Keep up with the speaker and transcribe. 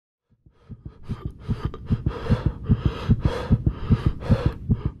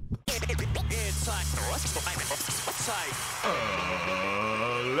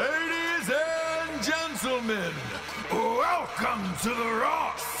to the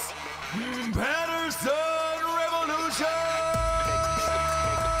Ross Patterson Revolution!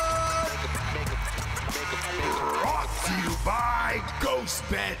 Brought to you by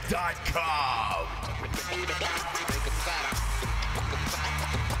GhostBed.com.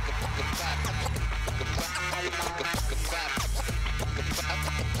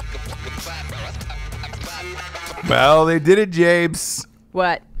 Well, they did it, James.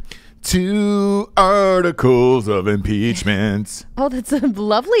 What? 2 articles of impeachment. Oh, that's a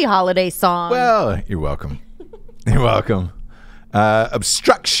lovely holiday song. Well, you're welcome. You're welcome.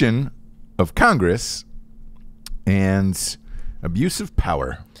 Obstruction of Congress and abuse of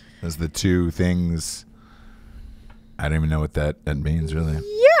power as the 2 things. I don't even know what that means, really.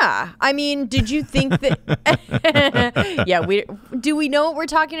 Yeah. I mean, did you think that... Yeah, do we know what we're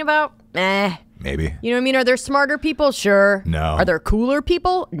talking about? Maybe. You know what I mean? Are there smarter people? Sure. No. Are there cooler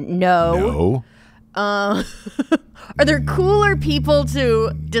people? No. No. Are there cooler people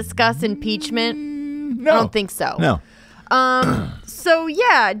to discuss impeachment? No. I don't think so. No. So,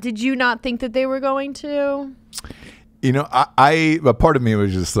 yeah, did you not think that they were going to? You know, a part of me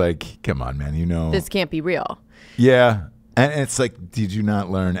was just like, come on, man, you know. This can't be real. Yeah. And it's like, did you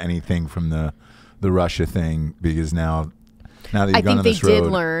not learn anything from the Russia thing? Because now that you've gone on this road. I think they did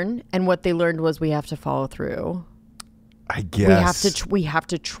learn, and what they learned was we have to follow through. I guess. We have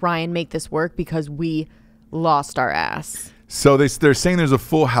to try and make this work because we lost our ass. So they're saying there's a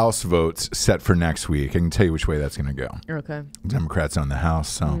full House vote set for next week. I can tell you which way that's going to go. Okay. Democrats own the House,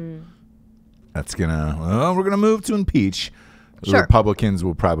 so that's we're going to move to impeach. The Sure. Republicans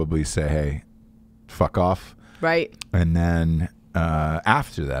will probably say, hey, fuck off. Right. And then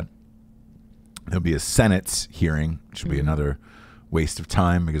after that, there'll be a Senate hearing, which will be another waste of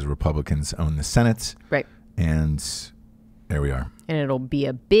time because Republicans own the Senate. Right. And there we are. And it'll be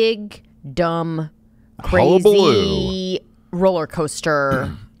a big, dumb, Hullabaloo. crazy roller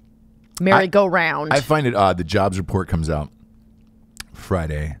coaster merry-go-round. I find it odd. The jobs report comes out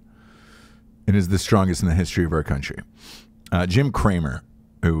Friday. It is the strongest in the history of our country. Jim Cramer,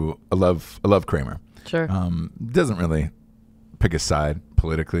 who I love Cramer. Sure. Doesn't really pick a side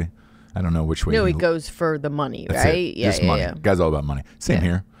politically. I don't know which way. No, he goes for the money, That's right? it. Yeah, Just money. yeah. Guy's all about money. Same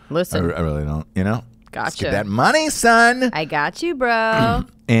here. Listen. I really don't. You know. Let's Gotcha. get that money, son. I got you, bro.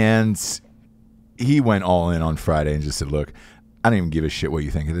 And he went all in on Friday and just said, look, I don't even give a shit what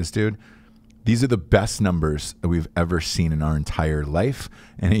you think of this dude. These are the best numbers that we've ever seen in our entire life.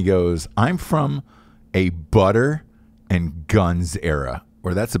 And he goes, I'm from a butter and guns era,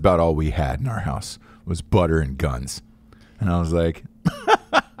 where that's about all we had in our house was butter and guns. And I was like,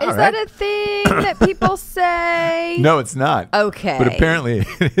 Is that a thing that people say? no, it's not. Okay. But apparently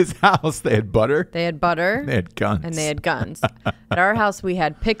in his house, they had butter. They had butter. They had guns. And they had guns. At our house, we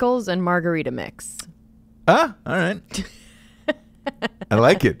had pickles and margarita mix. All right. I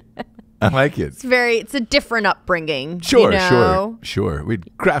like it. I like it. It's a different upbringing. Sure, you know? sure.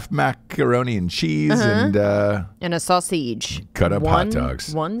 We'd craft macaroni and cheese and And a sausage. cut up hot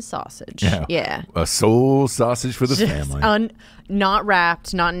dogs. One sausage. Yeah. Yeah. A soul sausage for the family. Not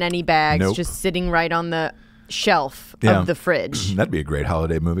wrapped, not in any bags, Nope. just sitting right on the shelf Yeah. of the fridge. That'd be a great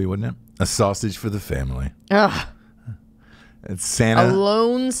holiday movie, wouldn't it? A sausage for the family. Ugh, It's a Santa.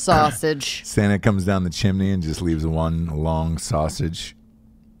 lone sausage. Santa comes down the chimney and just leaves one long sausage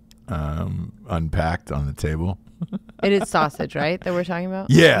unpacked on the table. It is sausage, right? That we're talking about?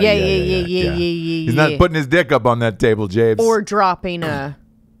 Yeah. Yeah. He's He's not putting his dick up on that table, James. Or dropping a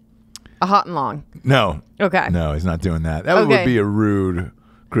hot and long. No. Okay. No, he's not doing that. That would Okay. be a rude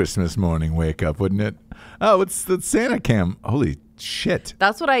Christmas morning wake up, wouldn't it? Oh, it's the Santa cam. Holy shit.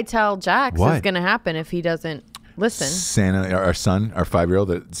 That's what I tell Jax What? is going to happen if he doesn't listen. Santa, our son, our 5-year-old,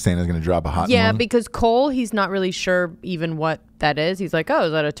 that Santa's going to drop a hot Yeah, and long? because Cole, he's not really sure even what that is. He's like, oh,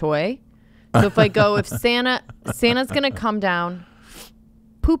 is that a toy? So if I go, if Santa's going to come down,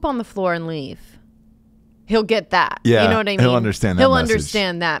 poop on the floor and leave. He'll get that. Yeah, You know what I mean? he'll understand that He'll message.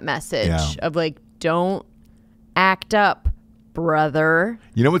 understand that message Yeah. of like, don't act up, brother.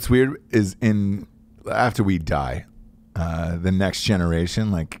 You know what's weird is after we die, the next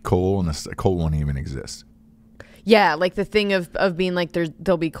generation, like Cole won't even exist. Yeah, like the thing of being like,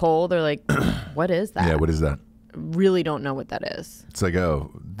 they'll be cold. They're like, what is that? Yeah, what is that? Really don't know what that is. It's like,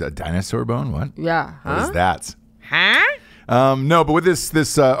 oh, a dinosaur bone? What? Yeah. What is that? Huh? No, but with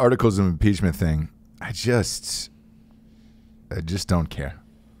this articles of impeachment thing, I just don't care.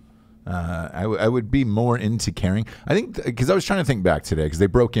 I would be more into caring. I think because I was trying to think back today because they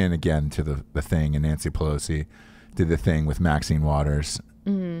broke in again to the thing and Nancy Pelosi did the thing with Maxine Waters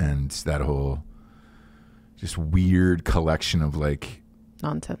and that whole just weird collection of like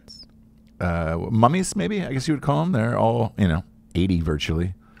Nonsense. mummies, maybe I guess you would call them. They're all 80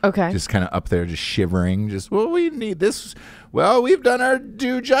 virtually. Okay. Just kind of up there, just shivering. Just, well, we need this. Well, we've done our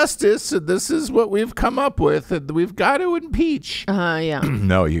due justice. And this is what we've come up with. And we've got to impeach. Yeah.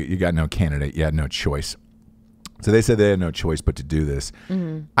 No, you got no candidate. You had no choice. So they said they had no choice but to do this.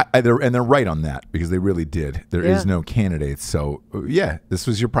 Mm-hmm. And they're right on that because they really did. There is no candidate. So, yeah, this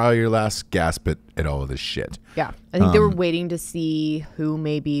was probably your last gasp at all of this shit. Yeah. I think they were waiting to see who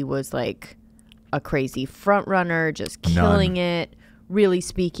maybe was like a crazy front runner, just killing it, really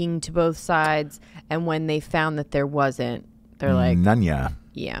speaking to both sides. And when they found that there wasn't, they're like, none, yeah.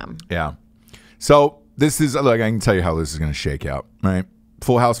 Yeah. Yeah. So this is, look, I can tell you how this is going to shake out, right?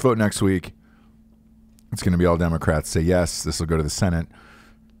 Full House vote next week. It's going to be all Democrats say yes. This will go to the Senate.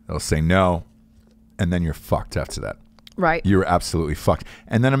 They'll say no. And then you're fucked after that. Right. You're absolutely fucked.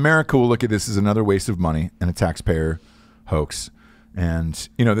 And then America will look at this as another waste of money and a taxpayer hoax. And,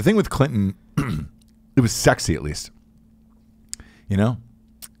 you know, the thing with Clinton, it was sexy at least. You know?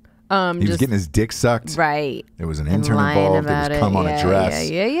 He was getting his dick sucked. Right. There was an intern involved. There was cum on a dress.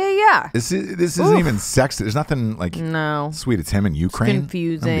 Yeah. This isn't even sexy. There's nothing like sweet. It's him in Ukraine. It's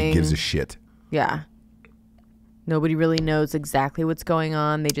confusing. Nobody gives a shit. Yeah. Nobody really knows exactly what's going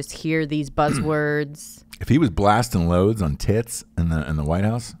on. They just hear these buzzwords. If he was blasting loads on tits in the White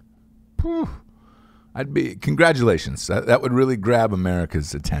House, whew, I'd be congratulations. That would really grab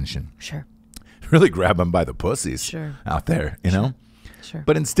America's attention. Sure. Really grab them by the pussies out there, you know? Sure.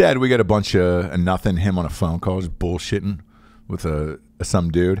 But instead, we got a bunch of nothing, him on a phone call, just bullshitting with some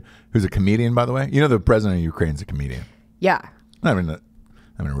dude who's a comedian, by the way. You know, the president of Ukraine's a comedian. Yeah. I mean, a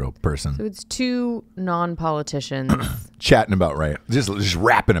real person. So it's two non-politicians. Chatting about, just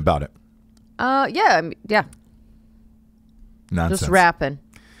rapping about it. Yeah. Nonsense. Just rapping.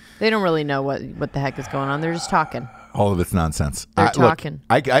 They don't really know what the heck is going on. They're just talking. All of it's nonsense. They're talking.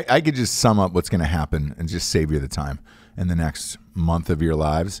 Look, I could just sum up what's going to happen and just save you the time in the next month of your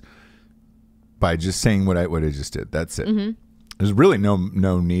lives by just saying what I just did. That's it. Mm-hmm. There's really no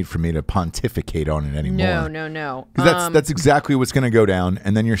need for me to pontificate on it anymore. No. Because that's exactly what's going to go down,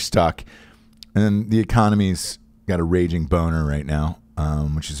 and then you're stuck. And then the economy's got a raging boner right now,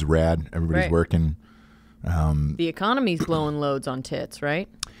 which is rad. Everybody's working. The economy's blowing loads on tits, right?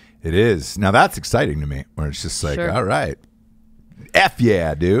 It is. Now that's exciting to me, where it's just like, all right, F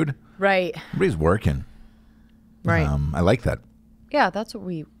yeah, dude. Right. Everybody's working. Right. I like that. Yeah, that's what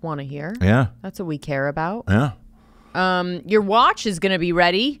we want to hear. Yeah. That's what we care about. Yeah. Your watch is going to be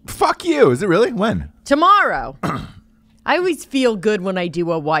ready. Fuck you. Is it really? When? Tomorrow. I always feel good when I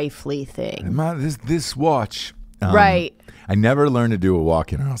do a wifely thing. This watch. Right. I never learned to do a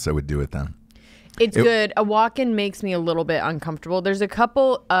walk-in, or else I would do it then. It's good. A walk-in makes me a little bit uncomfortable. There's a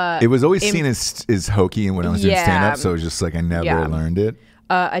couple. It was always seen as hokey when I was doing stand-up, so it was just like I never learned it.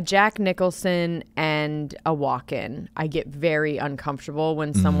 A Jack Nicholson and a walk-in. I get very uncomfortable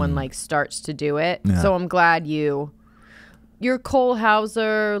when someone like starts to do it. Yeah. So I'm glad your Cole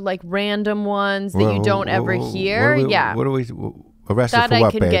Hauser, like random ones that you don't ever hear. What do we arrested that for? I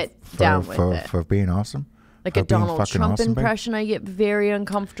what, can babe? get down with it. For being awesome. Like a Donald Trump impression, I get very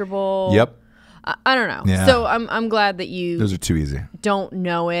uncomfortable. Yep. I don't know. Yeah. So I'm glad that you those are too easy. Don't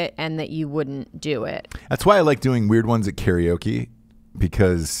know it and that you wouldn't do it. That's why I like doing weird ones at karaoke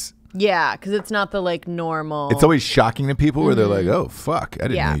because it's not the like normal. It's always shocking to people where they're like, "Oh fuck, I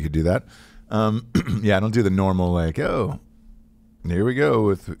didn't know you could do that." I don't do the normal like, "Oh, here we go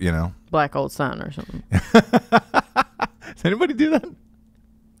with Black Old Sun or something." Does anybody do that?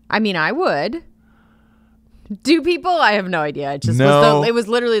 I mean, I would. Do people? I have no idea. It just it was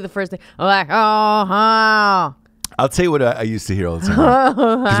literally the first thing. I'm like, oh. I'll tell you what I used to hear all the time.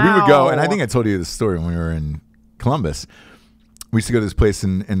 Because we would go, and I think I told you this story when we were in Columbus. We used to go to this place,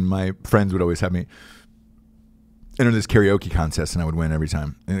 and my friends would always have me enter this karaoke contest, and I would win every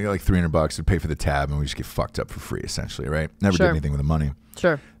time. And I got like $300. Would pay for the tab, and we just get fucked up for free, essentially, right? Never did anything with the money.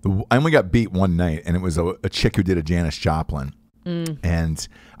 Sure. I only got beat one night, and it was a chick who did a Janis Joplin. And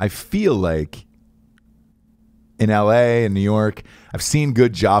I feel like in LA and New York, I've seen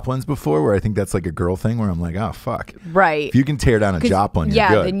good Joplins before where I think that's like a girl thing where I'm like, oh, fuck. Right. If you can tear down a Joplin, you're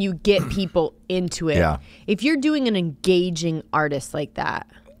good. Then you get people into it. Yeah. If you're doing an engaging artist like that,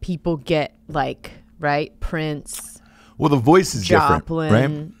 people get like, right, Prince. Well, the voice is Joplin,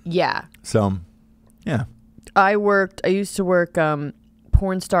 different, right? Yeah. So, yeah. I used to work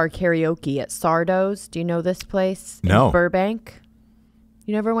porn star karaoke at Sardo's. Do you know this place? No. In Burbank?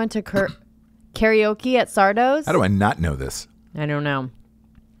 You never went to karaoke at Sardo's? How do I not know this? I don't know.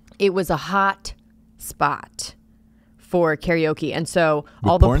 It was a hot spot for karaoke. And so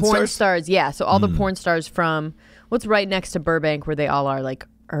all the porn stars, so all the porn stars from what's right next to Burbank where they all are, like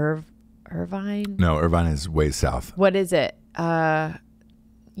Irvine? No, Irvine is way south. What is it?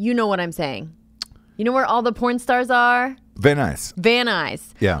 you know what I'm saying. You know where all the porn stars are? Van Nuys. Van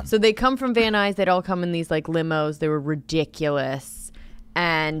Nuys. Yeah. So they come from Van Nuys. They'd all come in these like limos. They were ridiculous.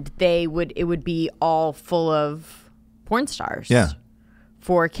 And it would be all full of porn stars. Yeah.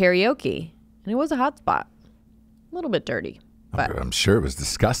 For karaoke. And it was a hot spot. A little bit dirty. But I'm sure it was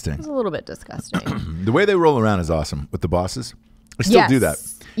disgusting. it was a little bit disgusting. The way they roll around is awesome with the bosses. I still do that.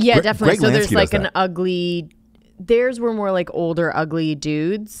 Yeah, definitely. Greg So there's Lansky like does an that. ugly. Theirs were more like older, ugly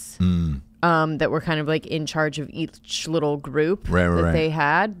dudes that were kind of like in charge of each little group that they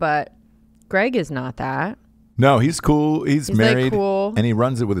had. But Greg is not that. No, he's cool. He's married, like, cool. And he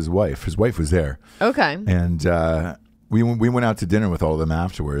runs it with his wife. His wife was there. Okay. And we went out to dinner with all of them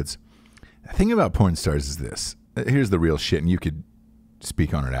afterwards. The thing about porn stars is this. Here's the real shit, and you could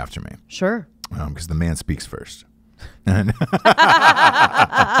speak on it after me. Sure. Because the man speaks first. And All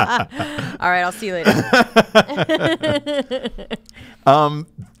right, I'll see you later.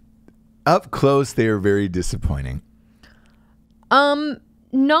 up close, they are very disappointing.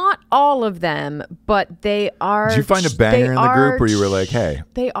 Not all of them, but they are. Did you find a banger in the group where you were like, hey?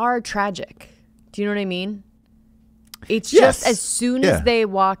 They are tragic. Do you know what I mean? It's Yes. just as soon as they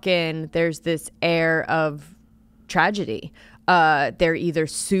walk in, there's this air of tragedy. They're either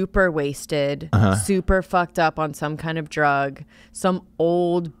super wasted, super fucked up on some kind of drug. Some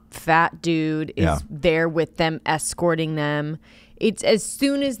old fat dude is there with them, escorting them. It's as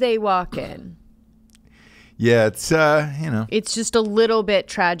soon as they walk in. Yeah, it's It's just a little bit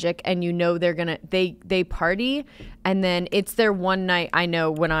tragic, and they're gonna they party, and then it's their one night. I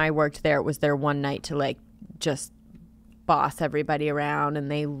know when I worked there, it was their one night to like just boss everybody around, and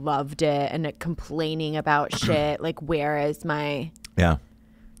they loved it, and complaining about shit like, where is my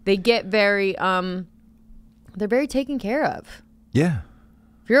they get very they're very taken care of. Yeah.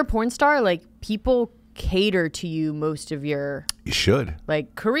 If you're a porn star, like, people cater to you most of your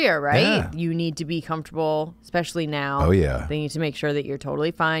like career, right? Yeah. You need to be comfortable, especially now. Oh yeah. They need to make sure that you're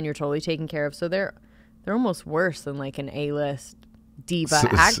totally fine, you're totally taken care of. So they're almost worse than like an A-list diva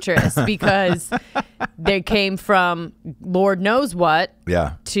actress because they came from Lord knows what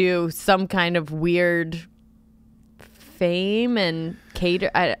to some kind of weird fame and cater.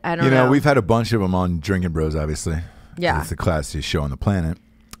 I don't know. We've had a bunch of them on Drinkin' Bros, obviously. Yeah. It's the classiest show on the planet.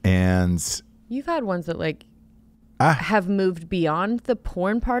 And You've had ones that like have moved beyond the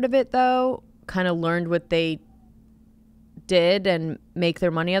porn part of it, though, kind of learned what they did and make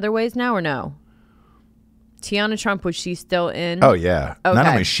their money other ways now, or no? Tiana Trump, was she still in? Oh yeah. Okay. Not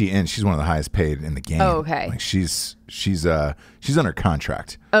only is she in, she's one of the highest paid in the game. Oh, okay. Like she's under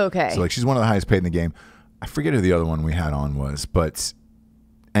contract. Okay. So like she's one of the highest paid in the game. I forget who the other one we had on was, but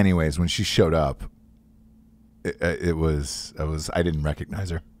anyways, when she showed up, I didn't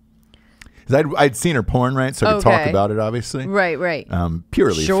recognize her. Because I'd seen her porn, right? So I could talk about it, obviously. Right.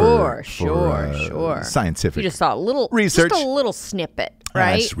 Purely sure. scientific You just saw a little research. just a little snippet,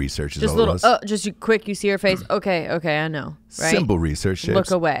 right? Just research is just all little. it was. Just quick. You see her face. Okay, I know. Right? Simple research. Shapes.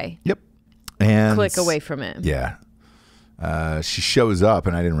 Look away. Yep. And click away from it. Yeah. She shows up,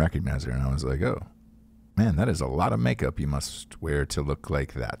 and I didn't recognize her, and I was like, "Oh, man, that is a lot of makeup you must wear to look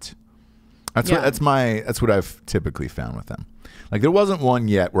like that." That's what I've typically found with them. Like, there wasn't one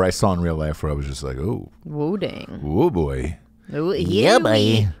yet where I saw in real life where I was just like, "Oh, whoa, dang, oh boy, here we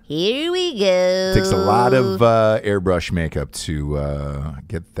go." Takes a lot of airbrush makeup to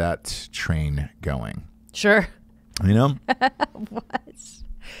get that train going. Sure. You know. What?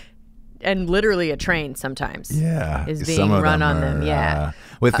 And literally a train sometimes. Yeah. Is being run on them. Yeah.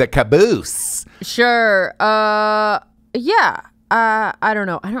 With the caboose. Sure. Yeah. I don't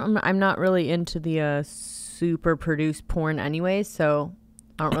know. I'm not really into the super produced porn anyways, so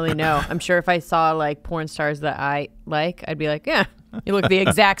I don't really know. I'm sure if I saw like porn stars that I like, I'd be like, yeah, you look the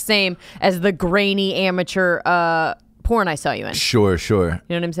exact same as the grainy amateur porn I saw you in. Sure. You know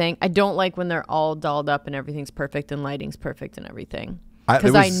what I'm saying? I don't like when they're all dolled up and everything's perfect and lighting's perfect and everything.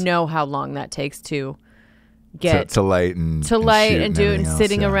 Because I know how long that takes to get to light and do it and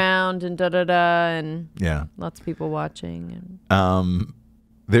sitting else, around and and lots of people watching. And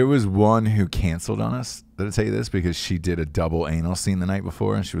there was one who canceled on us. Did I tell you this? Because she did a double anal scene the night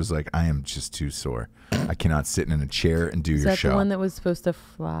before, and she was like, "I am just too sore. I cannot sit in a chair and do your show." Is that the one that was supposed to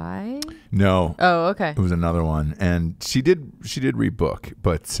fly? No. Oh, okay. It was another one, and she did rebook,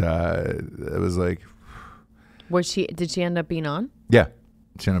 but it was like, did she end up being on? Yeah.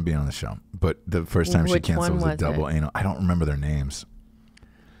 She ended up being on the show. But the first time she Which canceled was one a double anal. I don't remember their names.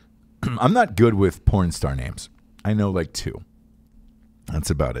 I'm not good with porn star names. I know like 2. That's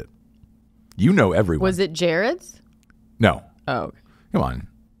about it. You know everyone. Was it Jared's? No. Oh. Okay. Come on.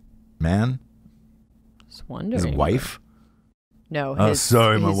 Man. Just wondering. His wife? No, Oh, his,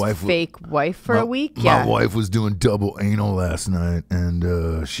 sorry, my his wife. fake wife for a week. My Yeah, wife was doing double anal last night,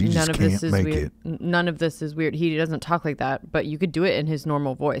 and she just can't make weird. it. None of this is weird. He doesn't talk like that, but you could do it in his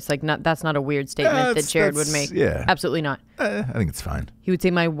normal voice. Like, that's not a weird statement that Jared would make. Yeah, Absolutely not. I think it's fine. He would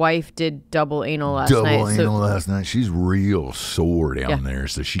say, "My wife did double anal last night." Double anal last night. She's real sore down there,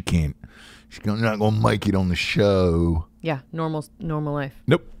 so she can't. She's not gonna make it on the show. Yeah, normal life.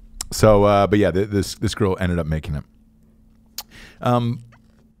 Nope. So, but yeah, this girl ended up making it.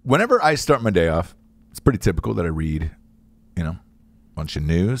 Whenever I start my day off, it's pretty typical that I read, a bunch of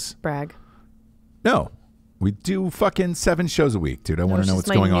news. Brag. No, we do fucking 7 shows a week, dude. I want to know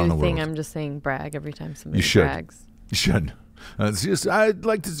what's going on in the world. I'm just saying brag every time somebody You should. brags. You should. It's just I'd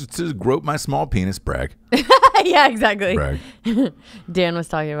like to grope my small penis. Brag. Yeah, exactly. Brag. Dan was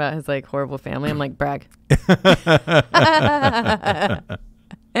talking about his horrible family. I'm like, brag.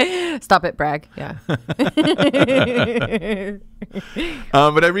 Stop it, brag. Yeah.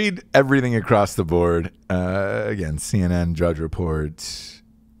 But I read everything across the board. Again, CNN, Drudge Report,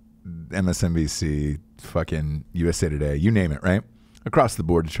 MSNBC, fucking USA Today, you name it, right? Across the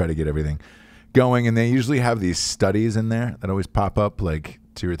board to try to get everything going. And they usually have these studies in there that always pop up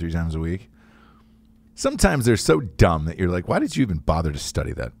 2 or 3 times a week. Sometimes they're so dumb that you're like, why did you even bother to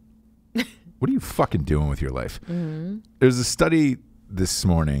study that? What are you fucking doing with your life? Mm-hmm. There's a study this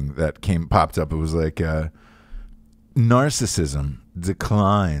morning that popped up. It was like narcissism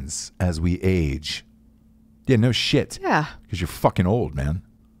declines as we age. Yeah, no shit. Yeah. Because you're fucking old, man.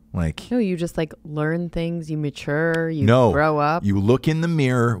 No, you just learn things, you mature, you no, grow up. You look in the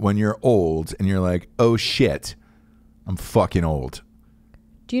mirror when you're old and you're like, oh shit, I'm fucking old.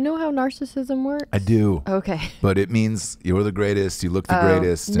 Do you know how narcissism works? I do. Okay. But it means you're the greatest, you look the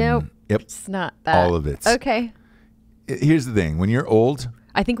greatest. Nope. Yep. It's not that. All of it. Okay. Here's the thing. When you're old.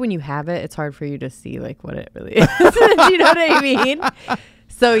 I think when you have it, it's hard for you to see what it really is. Do you know what I mean?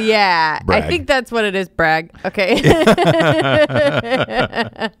 So yeah, brag. I think that's what it is. Brag. Okay.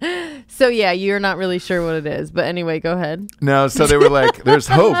 So yeah, you're not really sure what it is, but anyway, go ahead. No, so they were like, there's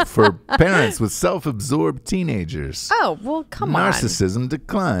hope for parents with self-absorbed teenagers. Oh, well, come on. Narcissism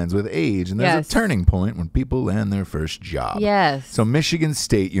declines with age, and there's a turning point when people land their first job. Yes. So Michigan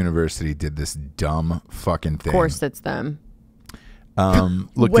State University did this dumb fucking thing. Of course it's them.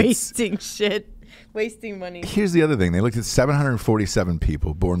 Wasting shit. Wasting money. Here's the other thing. They looked at 747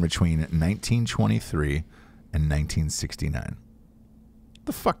 people born between 1923 and 1969. What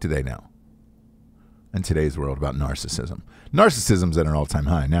the fuck do they know in today's world about narcissism? Narcissism's at an all-time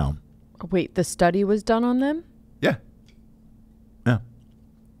high now. Wait, the study was done on them? Yeah. Yeah.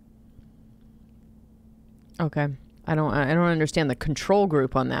 Okay. I don't understand the control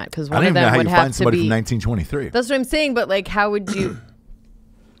group on that, because I one don't of even know them how would you have find to somebody be. from 1923. That's what I'm saying, but how would you?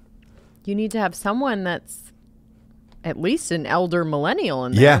 You need to have someone that's at least an elder millennial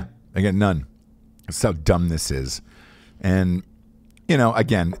in there. Yeah, again, none. That's how dumb this is, and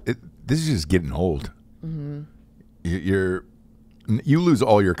again, this is just getting old. Mm-hmm. You lose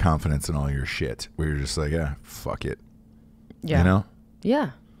all your confidence in all your shit. Where you're just like, yeah, fuck it. Yeah.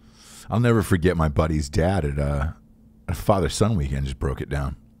 Yeah. I'll never forget my buddy's dad at a father-son weekend just broke it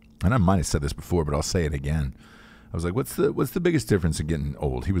down. And I might have said this before, but I'll say it again. I was like, what's the biggest difference in getting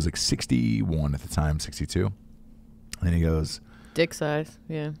old? He was 61 at the time, 62. And he goes, dick size.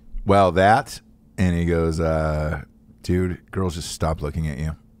 Yeah. Well, that. And he goes, dude, girls just stop looking at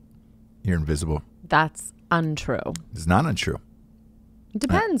you. You're invisible. That's untrue. It's not untrue. It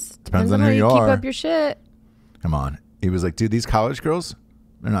depends. Depends on how who you you keep are. up your shit. Come on. He was like, dude, these college girls,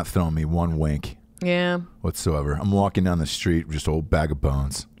 they're not throwing me one wink. Yeah. Whatsoever. I'm walking down the street with just an old bag of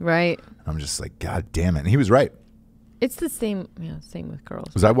bones. Right. I'm just like, God damn it. And he was right. It's the same. Yeah, same with girls.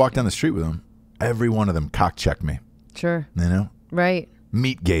 Because I walked down the street with him, every one of them cock checked me. Sure. Right.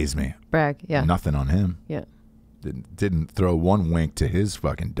 Meat gaze me. Brag. Yeah. Nothing on him. Yeah. Didn't throw one wink to his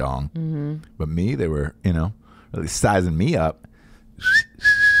fucking dong. Mm-hmm. But me, they were, really sizing me up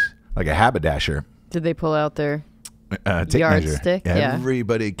like a haberdasher. Did they pull out their tape yardstick? measure? Yeah.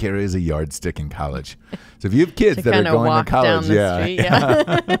 Everybody carries a yardstick in college. So if you have kids that are going walk to college, down the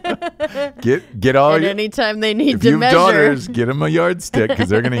street, get all and your. anytime they need If to you have measure, daughters, get them a yardstick because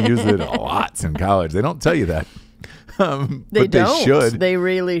they're going to use it lots in college. They don't tell you that. They but don't. They should. They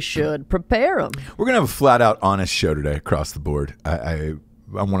really should prepare them. We're gonna have a flat out honest show today across the board. I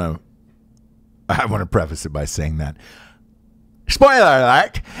want to preface it by saying that. Spoiler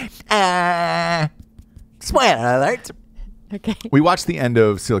alert! Spoiler alert! Okay. We watched the end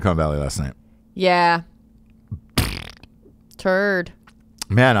of Silicon Valley last night. Yeah. Turd.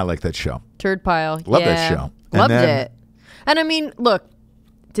 Man, I like that show. Turd pile. Love that show. Loved it. And look,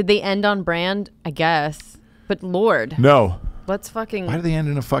 did they end on brand? I guess. But Lord. No. Let's fucking. Why do they end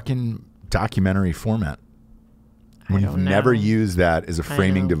in a fucking documentary format? When you've don't never know. used that as a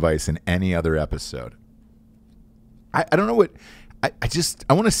framing know. device in any other episode. I don't know what.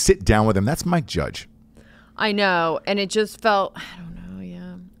 I want to sit down with him. That's Mike Judge. I know, and it just felt. I don't know.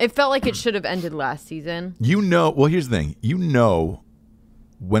 Yeah, it felt like it should have ended last season. Well, here's the thing. You know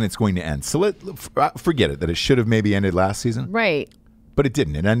when it's going to end. So forget it that it should have maybe ended last season. Right. But it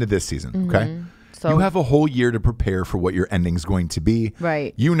didn't. It ended this season. Okay. So You have a whole year to prepare for what your ending's going to be.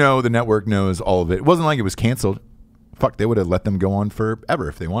 Right. You know the network knows all of it. It wasn't like it was canceled. Fuck, they would have let them go on forever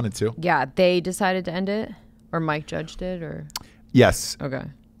if they wanted to. yeah, they decided to end it, or Mike Judge did, or Yes. okay.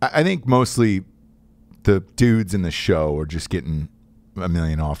 I think mostly the dudes in the show are just getting a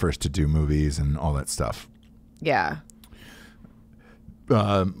million offers to do movies and all that stuff. Yeah.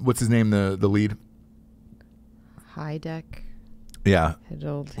 What's his name? The lead? High deck. Yeah.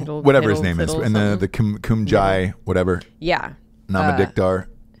 Hiddle, Whatever his name is. And the something. Kumjai, whatever. Yeah. Namadikdar.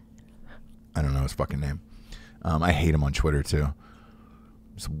 I don't know his fucking name. I hate him on Twitter too.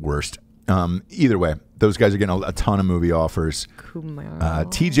 It's the worst. Either way, those guys are getting a ton of movie offers. Kumar.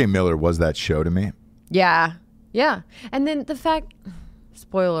 TJ Miller was that show to me. Yeah. Yeah. And then the fact,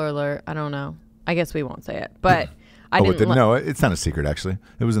 spoiler alert, I don't know. I guess we won't say it, but No, it's not a secret actually.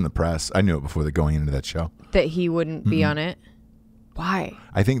 It was in the press. I knew it before going into that show. that he wouldn't be on it. Why?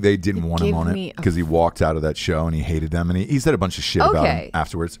 I think they didn't want him gave on me it a- because he walked out of that show and he hated them and he said a bunch of shit about him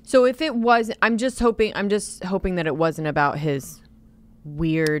afterwards. So if it was, I'm just hoping that it wasn't about his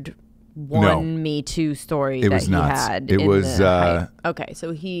weird Me Too story It that was he not. had. It was, okay.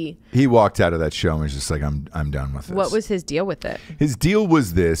 So he walked out of that show and was just like, I'm done with this. what was his deal with it? His deal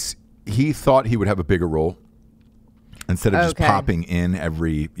was this. He thought he would have a bigger role instead of just Okay. popping in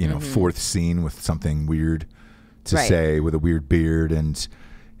every, fourth scene with something weird to Right. say with a weird beard. And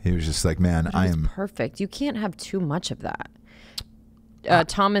he was just like, man, But I it was am perfect. You can't have too much of that.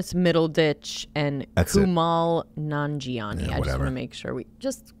 Thomas Middleditch and That's it. Kumal Nanjiani. I just whatever. want to make sure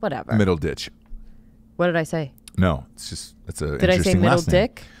whatever. middle ditch. What did I say? No, that's a Did I say interesting middle last name.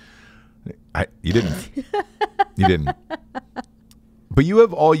 dick? You didn't. You didn't. But you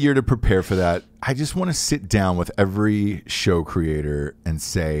have all year to prepare for that. I just want to sit down with every show creator and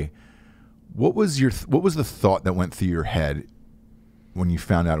say, what was the thought that went through your head when you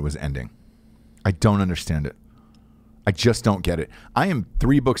found out it was ending? I don't understand it. I just don't get it. I am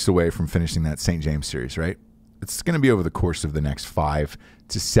 3 books away from finishing that St. James series, right? It's going to be over the course of the next 5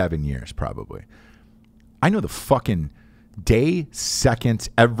 to 7 years, probably. I know the fucking day, second,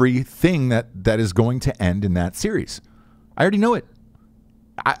 everything that is going to end in that series. I already know it.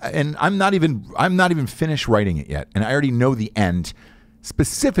 And I'm not even finished writing it yet. And I already know the end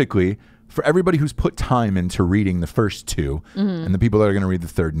specifically for everybody who's put time into reading the first 2 and the people that are going to read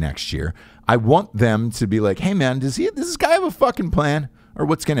the 3rd next year. I want them to be like, hey man, does this guy have a fucking plan or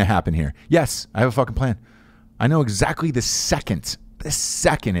what's going to happen here? Yes, I have a fucking plan. I know exactly the second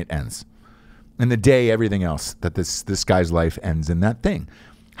it ends and the day everything else that this guy's life ends in that thing.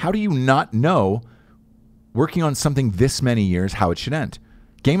 How do you not know working on something this many years how it should end?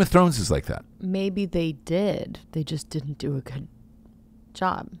 Game of Thrones is like that. Maybe they did. They just didn't do a good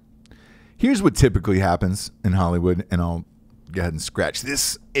job. Here's what typically happens in Hollywood, and I'll go ahead and scratch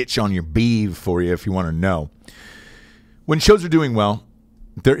this itch on your beeve for you if you want to know. When shows are doing well,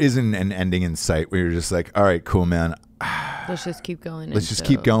 there isn't an ending in sight where you're just like, all right, cool, man. Let's just keep going. Let's just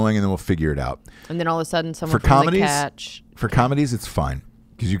keep going, and then we'll figure it out. And then all of a sudden, someone For from comedies, the catch. For comedies, it's fine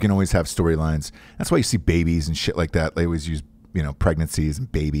because you can always have storylines. That's why you see babies and shit like that. They always use pregnancies and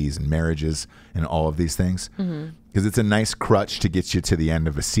babies and marriages and all of these things because it's a nice crutch to get you to the end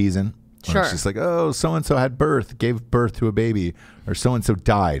of a season. Sure. It's just like, oh, so-and-so gave birth to a baby, or so-and-so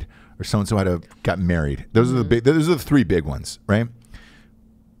died, or so-and-so got married. Those are the 3 big ones, right?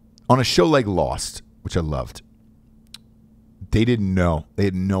 On a show like Lost, which I loved, they didn't know. They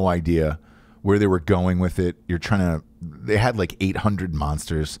had no idea where they were going with it. They had like 800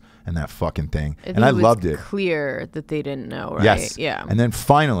 monsters and that fucking thing. And I loved it. Clear that they didn't know, right? Yes. Yeah. And then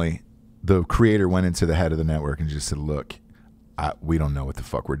finally, the creator went into the head of the network and just said, look, we don't know what the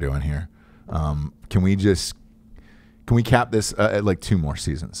fuck we're doing here. Can we cap this at like 2 more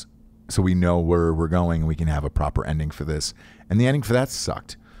seasons so we know where we're going and we can have a proper ending for this? And the ending for that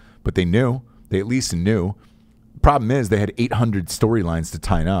sucked. But they at least knew. Problem is they had 800 storylines to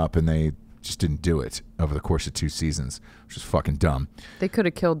tie up and they just didn't do it over the course of 2 seasons, which is fucking dumb. They could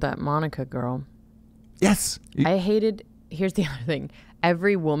have killed that Monica girl. Yes. Here's the other thing.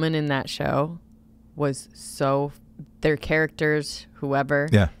 Every woman in that show was their characters, whoever,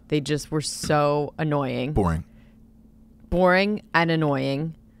 they just were so annoying. Boring And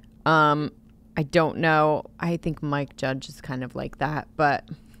annoying. I don't know. I think Mike Judge is kind of like that, but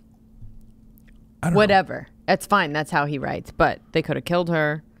whatever. That's fine. That's how he writes. But they could have killed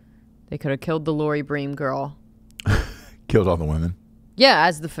her. They could have killed the Lori Bream girl. Killed all the women. Yeah,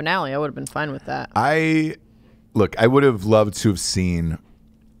 as the finale, I would have been fine with that. I would have loved to have seen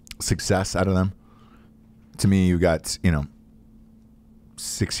success out of them. To me, you got,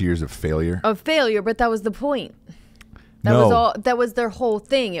 6 years of failure. Of failure, but that was the point. That was their whole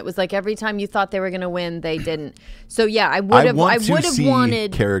thing. It was like every time you thought they were going to win, they didn't. So yeah, I would have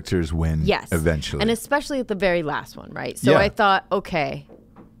wanted characters win. Yes, eventually, and especially at the very last one, right? So I thought, okay,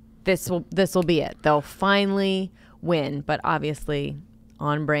 this will be it. They'll finally win, but obviously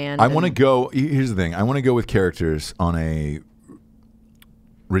on brand. I want to go. Here's the thing. I want to go with characters on a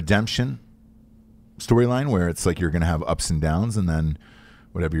redemption storyline where it's like you're going to have ups and downs, and then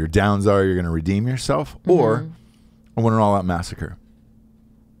whatever your downs are, you're going to redeem yourself, or I want an all-out massacre.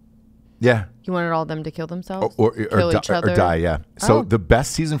 Yeah. You wanted all them to kill themselves? Or die, yeah. So the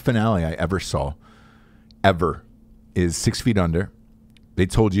best season finale I ever saw, is 6 Feet Under. They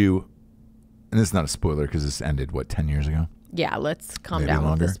told you, and this is not a spoiler because this ended, 10 years ago? Yeah, let's calm Maybe down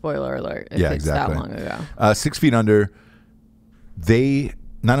longer. with the spoiler alert if yeah, it's exactly. that long ago. 6 Feet Under, they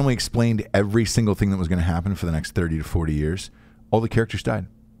not only explained every single thing that was going to happen for the next 30 to 40 years, all the characters died.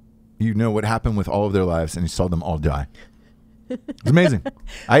 You know what happened with all of their lives, and you saw them all die. It's amazing.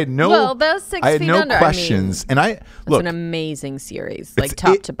 I had no. Well, those 6 I had Feet no Under, questions, and it's an amazing series, like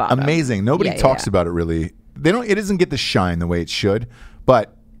top to bottom. Amazing. Nobody talks about it really. They don't. It doesn't get the shine the way it should,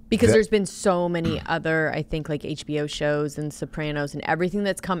 but because there's been so many other, I think, like HBO shows and Sopranos and everything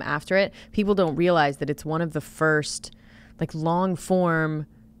that's come after it. People don't realize that it's one of the first, like, long form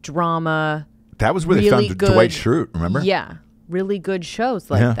drama. That was where they found Dwight Schrute. Remember? Yeah, really good shows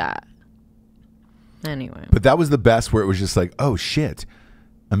like that. Anyway. But that was the best where it was just like, oh, shit.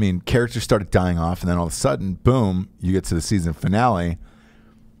 I mean, characters started dying off, and then all of a sudden, boom, you get to the season finale.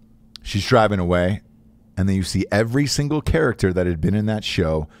 She's driving away, and then you see every single character that had been in that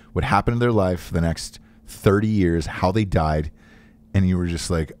show, what happened in their life for the next 30 years, how they died, and you were just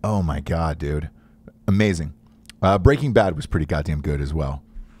like, oh, my God, dude. Amazing. Breaking Bad was pretty goddamn good as well.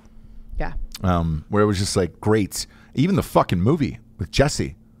 Yeah. Where it was just like, great. Even the fucking movie with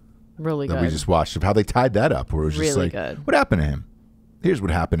Jesse. Really good. That we just watched of how they tied that up, where it was just really like, good. What happened to him? Here's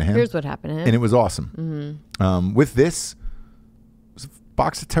what happened to him. Here's what happened to him. And it was awesome. Mm-hmm. With this, it was a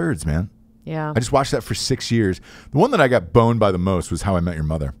box of turds, man. Yeah. I just watched that for 6 years. The one that I got boned by the most was How I Met Your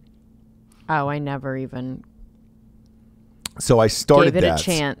Mother. Oh, I never even So I started gave it that. a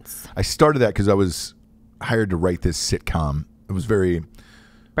chance. I started that because I was hired to write this sitcom. It was very...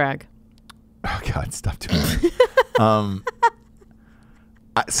 Brag. Oh, God, stop doing that.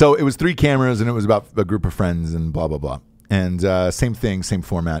 So it was 3 cameras, and it was about a group of friends and blah, blah, blah. And same thing, same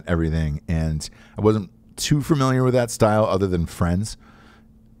format, everything. And I wasn't too familiar with that style other than Friends.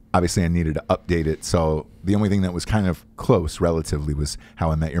 Obviously, I needed to update it. So the only thing that was kind of close relatively was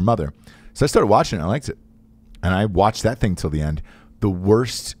How I Met Your Mother. So I started watching it. I liked it. And I watched that thing till the end. The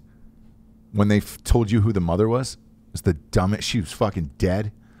worst, when they told you who the mother was the dumbest. She was fucking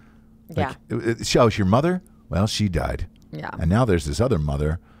dead. Yeah. Oh, it's your mother? Well, she died. Yeah. And now there's this other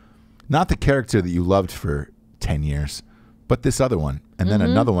mother, not the character that you loved for 10 years, but this other one. And then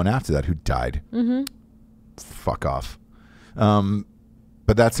another one after that who died. Mm-hmm. Fuck off.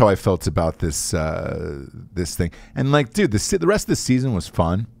 But that's how I felt about this this thing. And like, dude, the rest of the season was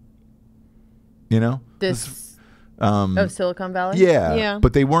fun. You know? Silicon Valley? Yeah. Yeah.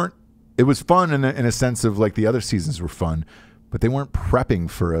 But they weren't, it was fun in a sense of like the other seasons were fun, but they weren't prepping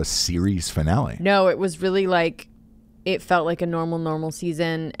for a series finale. No, it was really like, it felt like a normal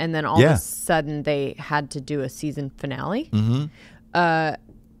season, and then all of a sudden they had to do a season finale. Mm-hmm.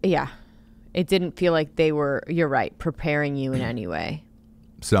 Yeah. It didn't feel like they were, you're right, preparing you in any way.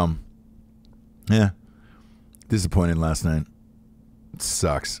 So, yeah. Disappointed last night. It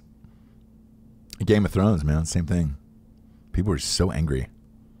sucks. Game of Thrones, man, same thing. People were so angry.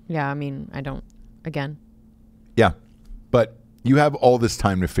 Yeah, I mean, again. Yeah, but you have all this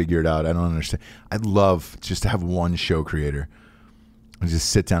time to figure it out. I don't understand. I'd love just to have one show creator and just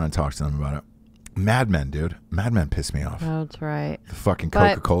sit down and talk to them about it. Mad Men, dude. Mad Men pissed me off. That's right. The fucking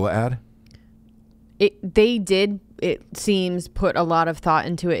Coca-Cola ad. They did, it seems, put a lot of thought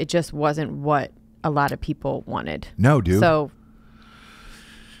into it. It just wasn't what a lot of people wanted. No, dude. So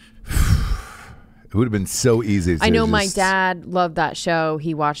it would have been so easy. I know my dad loved that show.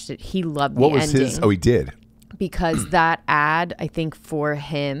 He watched it. He loved the ending. What was his? Oh, he did. Because that ad, I think, for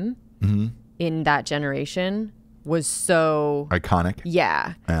him in that generation was so iconic.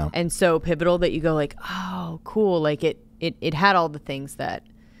 Yeah. And so pivotal that you go like, oh, cool. Like it had all the things that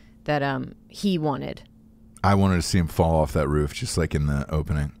that he wanted. I wanted to see him fall off that roof, just like in the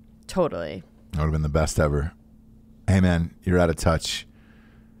opening. Totally. That would have been the best ever. Hey, man, you're out of touch.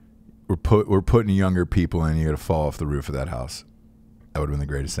 We're putting younger people in. You got to fall off the roof of that house. That would have been the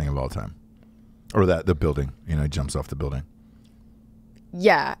greatest thing of all time. Or the building. You know, he jumps off the building.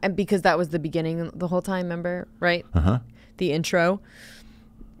 Yeah, and because that was the beginning the whole time, remember? Right? Uh-huh. The intro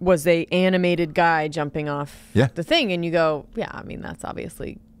was a animated guy jumping off the thing, and you go, yeah, I mean, that's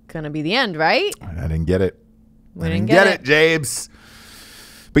obviously going to be the end, right? I didn't get it. We didn't get it, James.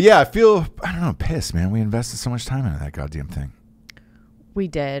 But yeah, I feel, I don't know, pissed, man. We invested so much time into that goddamn thing. We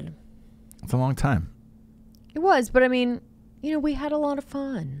did. It's a long time. It was, but I mean, you know, we had a lot of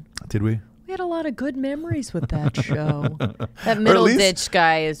fun. Did we? We had a lot of good memories with that show. That middle ditch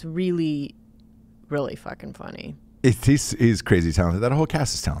guy is really, really fucking funny. He's crazy talented. That whole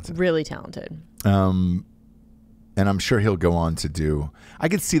cast is talented. Really talented. And I'm sure he'll go on to do. I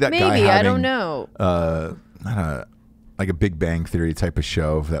could see that guy Maybe, having, I don't know. Like a Big Bang Theory type of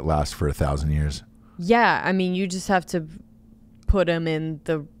show that lasts for 1,000 years. Yeah, I mean, you just have to put him in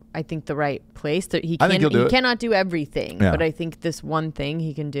the right place. He cannot do everything, but I think this one thing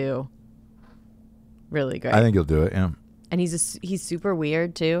he can do really great. I think he'll do it. Yeah. And he's super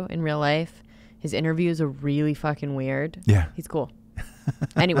weird too in real life. His interviews are really fucking weird. Yeah. He's cool.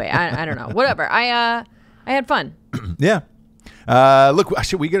 Anyway, I don't know. Whatever. I had fun. Yeah. Look,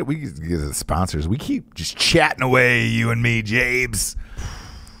 we get the sponsors. We keep just chatting away, you and me, Jabes.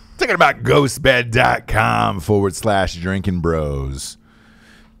 Talking about ghostbed.com/drinking bros.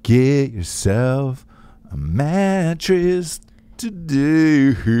 Get yourself a mattress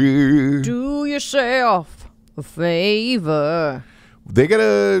today. Do yourself a favor. They got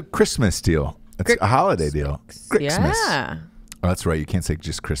a Christmas deal. It's a holiday deal. Christmas. Yeah. Oh, that's right. You can't say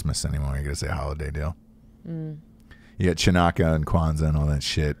just Christmas anymore. You got to say holiday deal. You got Chanaka and Kwanzaa and all that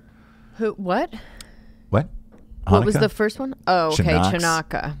shit. What? What? What Hanukkah? was the first one? Oh, okay.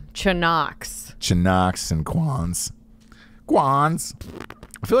 Chanaks. Chinooks and Kwans.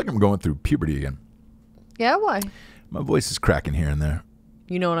 I feel like I'm going through puberty again. Yeah, why? My voice is cracking here and there.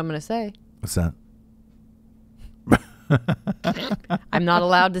 You know what I'm going to say. What's that? I'm not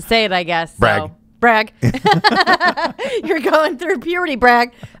allowed to say it, I guess. Brag. So. Brag. You're going through puberty,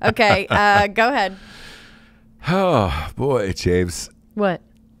 brag. Okay, go ahead. Oh, boy, James. What?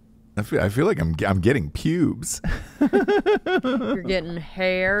 I feel like I'm getting pubes. You're getting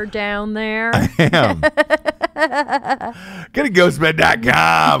hair down there. I am. Go to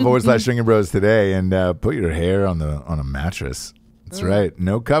ghostbed.com/drinking bros today and put your hair on a mattress. That's right.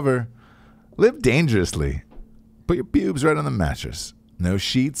 No cover. Live dangerously. Put your pubes right on the mattress. No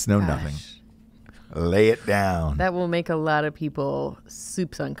sheets, no nothing. Lay it down. That will make a lot of people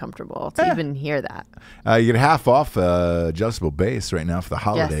soups uncomfortable to even hear that. You get half off adjustable base right now for the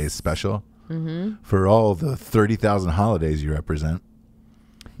holidays special. Mm-hmm. For all the 30,000 holidays you represent.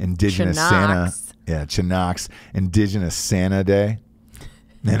 Indigenous Santa. Yeah, Chinooks. Indigenous Santa Day.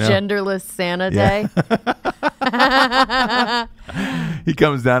 You know? Genderless Santa Day. He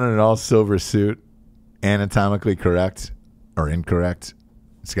comes down in an all silver suit, anatomically correct or incorrect.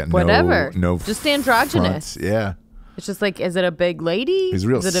 It's got whatever. No just androgynous. Fronts. Yeah. It's just like, is it a big lady? He's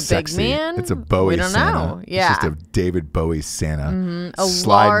real Is it a sexy. big man? It's a Bowie We don't Santa. know. Yeah. It's just a David Bowie Santa. Mm-hmm.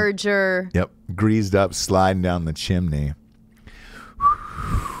 Larger. Yep. Greased up, sliding down the chimney.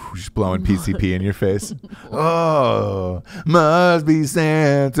 Just blowing PCP in your face. Oh, must be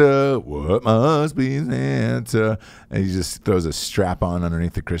Santa. What must be Santa? And he just throws a strap on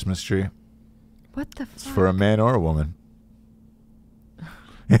underneath the Christmas tree. What the fuck? It's for a man or a woman.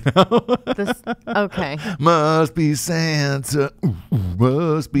 You know? Okay. Must be Santa.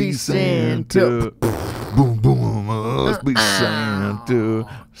 Must be Santa. Boom, boom. Must be Santa.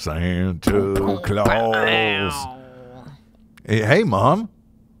 Santa Claus. Hey, Mom.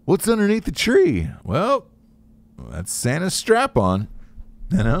 What's underneath the tree? Well, that's Santa's strap-on.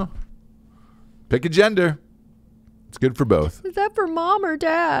 You know? Pick a gender. It's good for both. Is that for mom or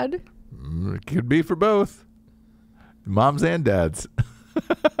dad? It could be for both. Moms and dads.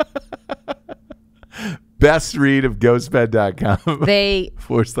 Best read of ghostbed.com. They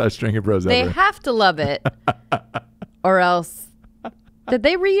 /Drinking Bros They ever. have to love it. Or else. Did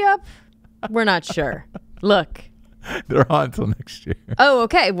they re-up? We're not sure. Look. They're on until next year. Oh,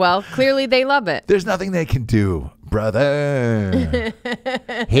 okay. Well, clearly they love it. There's nothing they can do, brother.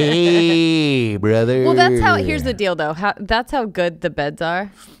 Hey, brother. Well, here's the deal, though. That's how good the beds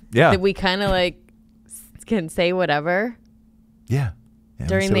are. Yeah. That we kind of like can say whatever. Yeah.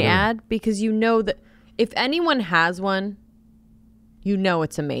 During the ad, because you know that if anyone has one, you know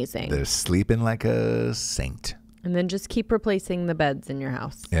it's amazing. They're sleeping like a saint. And then just keep replacing the beds in your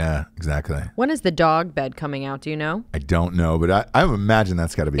house. Yeah, exactly. When is the dog bed coming out? Do you know? I don't know, but I imagine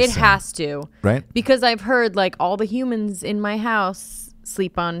that's got to be It soon. has to. Right? Because I've heard like all the humans in my house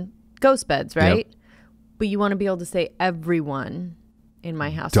sleep on ghost beds, right? Yep. But you want to be able to say everyone in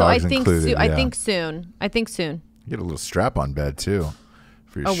my house. Dogs so I think included, I yeah. think soon. I think soon. You get a little strap-on bed, too.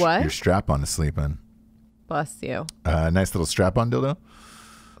 For your A what? Your strap-on to sleep in. Bless you. Nice little strap-on dildo.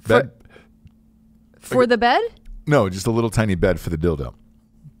 For, Bed? for the bed? No, just a little tiny bed for the dildo.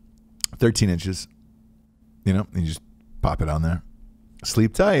 13 inches. You know, you just pop it on there.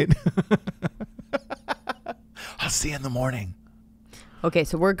 Sleep tight. I'll see you in the morning. Okay,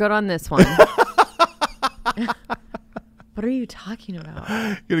 so we're good on this one. What are you talking about?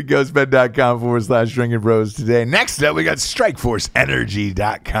 Go to ghostbed.com/Drinkin Bros today. Next up, we got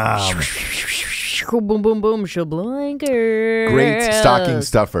StrikeForceEnergy.com. Boom, boom, boom, shablanker. Great stocking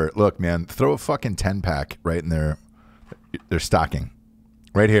stuffer. Look, man, throw a fucking 10-pack right in their stocking.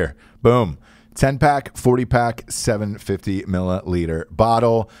 Right here. Boom. 10-pack, 40-pack, 750 milliliter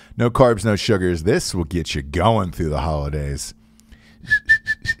bottle. No carbs, no sugars. This will get you going through the holidays.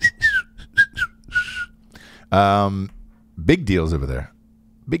 Big deals over there.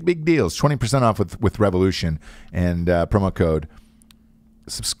 Big deals. 20% off with Revolution and promo code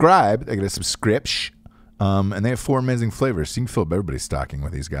subscribe. They get a subscription. And they have 4 amazing flavors. So you can fill up everybody's stocking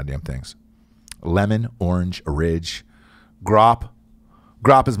with these goddamn things. Lemon, orange, orange, grop.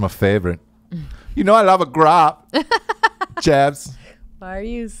 Grop is my favorite. You know I love a grop. Jabs. Why are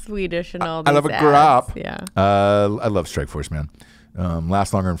you Swedish and all these I love a ads? grop. Yeah. I love Strike Force, man.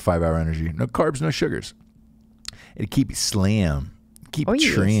 Last longer than 5-hour energy. No carbs, no sugars. It'll keep you slim. Keep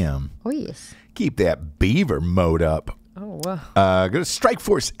trim. Oh, yes. Keep that beaver mode up. Oh, wow. Go to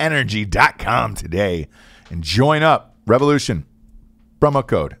StrikeForceEnergy.com today and join up. Revolution. Promo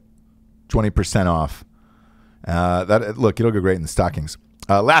code. 20% off. Look, it'll go great in the stockings.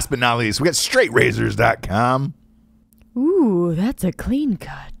 Last but not least, we got StraightRazors.com. Ooh, that's a clean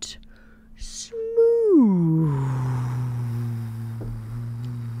cut. Smooth.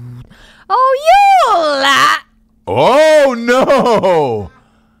 Oh, you lot. Oh, no.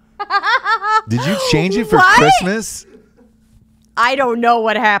 Did you change it for What? Christmas? I don't know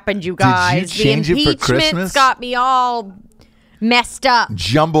what happened, you guys. Did you change it for Impeachment's Christmas? got me all messed up.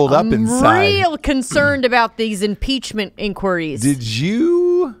 Jumbled up inside. Real concerned about these impeachment inquiries. Did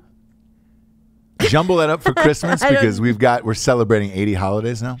you jumble that up for Christmas? Because we're celebrating 80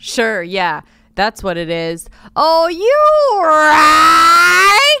 holidays now. Sure, yeah. That's what it is. Oh, you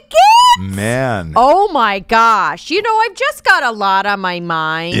like it? Man. Oh, my gosh. You know, I've just got a lot on my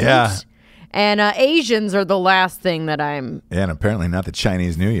mind. Yeah. And Asians are the last thing that I'm And apparently not the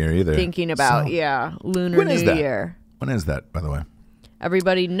Chinese New Year either. thinking about. So, Yeah, Lunar when is New that? Year. When is that, by the way?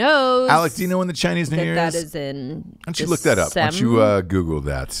 Everybody knows. Alex, do you know when the Chinese New Year that is? is in Why don't you look that up? Why don't you Google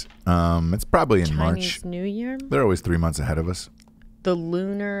that? It's probably in March. Chinese New Year? They're always 3 months ahead of us. The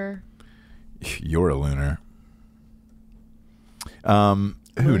lunar. You're a lunar. Who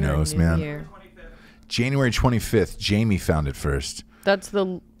Lunar knows, New man? Year. January 25th. Jamie found it first. That's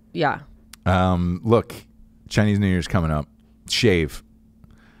the, yeah. Look, Chinese New Year's coming up. Shave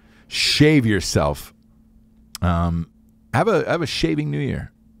yourself. Have a shaving New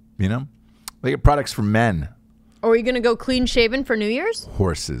Year. You know, they get products for men. Are you going to go clean shaven for New Year's?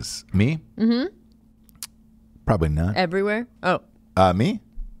 Horses. Me? Mm-hmm. Probably not. Everywhere? Oh, Me?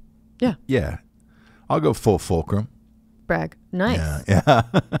 yeah. Yeah. I'll go full fulcrum. Brag. Nice. Yeah.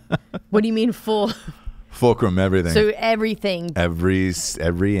 What do you mean full? Fulcrum, everything. So everything. Every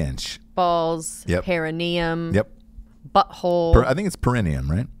inch. Balls, Yep. perineum, Yep. butthole. I think it's perineum,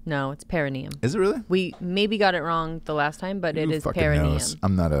 right? No, it's perineum. Is it really? We maybe got it wrong the last time, but it Who is fucking perineum. knows?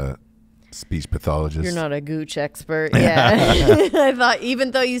 I'm not a speech pathologist. You're not a gooch expert. Yeah. I thought,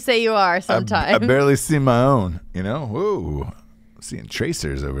 even though you say you are I sometimes. barely see my own, you know? Whoa. Seeing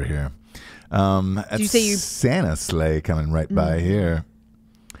tracers over here. That's you say you- Santa sleigh coming right by here.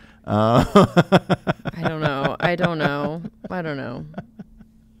 I don't know.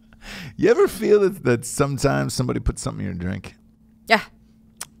 You ever feel that sometimes somebody puts something in your drink? Yeah.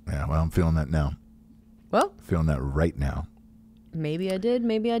 Yeah, well, I'm feeling that now. Well, Feeling that right now. maybe I did,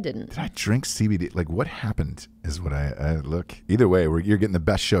 maybe I didn't. Did I drink CBD? Like, what happened is what I look. Either way, you're getting the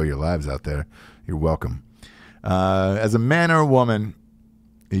best show of your lives out there. You're welcome. As a man or a woman,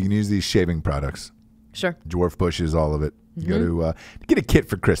 you can use these shaving products. Sure. Dwarf bushes, all of it. You go to get a kit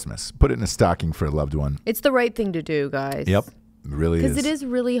for Christmas. Put it in a stocking for a loved one. It's the right thing to do, guys. Yep. It really is. Because it is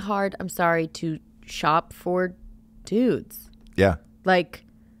really hard, I'm sorry, to shop for dudes. Yeah. Like,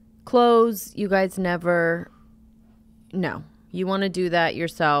 clothes, you guys never. No. You want to do that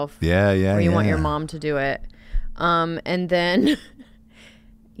yourself. Yeah. Or you want your mom to do it. And then,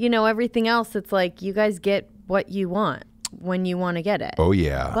 everything else, it's like you guys get what you want when you want to get it. Oh,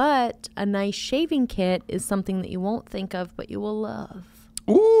 yeah. But a nice shaving kit is something that you won't think of, but you will love.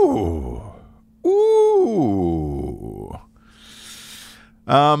 Ooh. Ooh.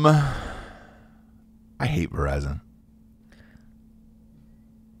 I hate Verizon.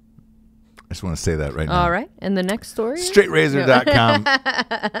 I just want to say that right now. All right. And the next story? StraightRazor.com.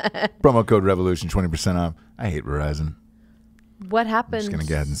 Promo code Revolution, 20% off. I hate Verizon. What happened? I'm just going to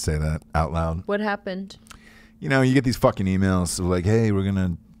go ahead and say that out loud. What happened? You get these fucking emails of like, hey, we're going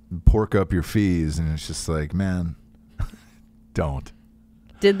to pork up your fees. And it's just like, man, don't.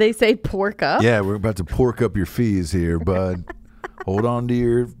 Did they say pork up? Yeah, we're about to pork up your fees here, bud. Hold on to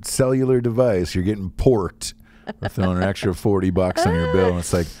your cellular device. You're getting porked. We're throwing an extra $40 on your bill. And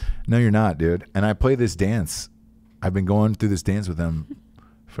it's like, no, you're not, dude. And I play this dance. I've been going through this dance with them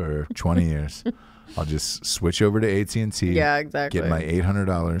for 20 years. I'll just switch over to AT&T. Yeah, exactly. Get my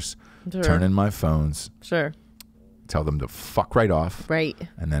 $800. Sure. Turn in my phones. Sure. Tell them to fuck right off. Right.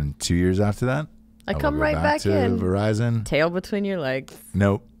 And then 2 years after that, I will come go right back to in. Verizon. Tail between your legs.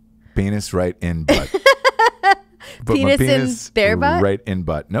 Nope. Penis right in butt. Put Penis my penis in their butt? right in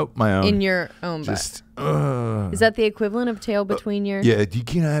butt. Nope, my own. In your own butt. Just, Is that the equivalent of tail between your... yeah,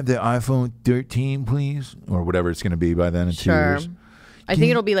 can I have the iPhone 13, please? Or whatever it's going to be by then in 2 years. I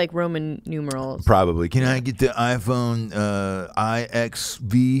think it'll be like Roman numerals. Probably. Can I get the iPhone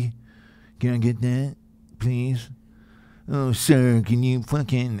IXV? Can I get that, please? Oh, sir, can you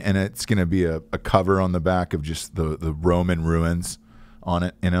fucking... And it's going to be a cover on the back of just the Roman ruins on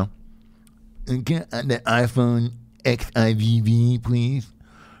it, And can I, the iPhone XIVV, please?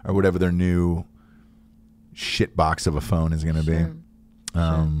 Or whatever their new shit box of a phone is going to be.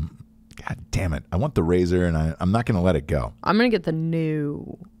 God damn it. I want the Razor, and I'm not going to let it go. I'm going to get the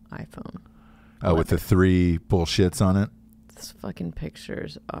new iPhone. Oh, with the 3 bullshits on it? These fucking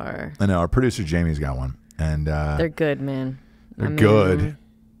pictures are... I know. Our producer, Jamie's got one. And they're good, man. They're good.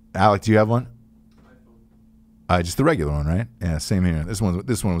 Alec, do you have one? Just the regular one, right? Yeah, same here. This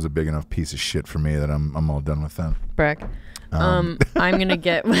one was a big enough piece of shit for me that I'm all done with that. Brick. I'm gonna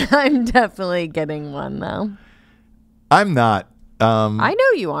get. I'm definitely getting one though. I'm not. I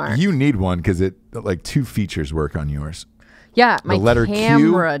know you aren't. You need one because it 2 features work on yours. Yeah, my letter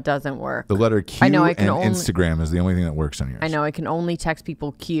camera Q, doesn't work. The letter Q I know, and Instagram is the only thing that works on yours. I know. I can only text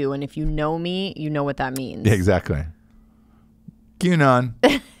people Q, and if you know me, you know what that means. Yeah, exactly. QAnon.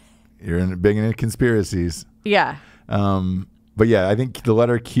 You're big into conspiracies. Yeah. But yeah, I think the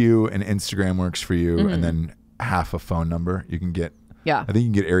letter Q and Instagram works for you, and then half a phone number you can get. Yeah. I think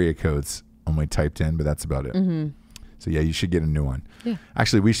you can get area codes only typed in, but that's about it. So yeah, you should get a new one. Yeah.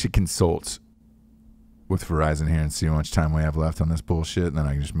 Actually, we should consult with Verizon here and see how much time we have left on this bullshit, and then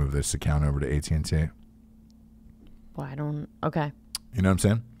I can just move this account over to AT&T. Well, I don't. Okay. You know what I'm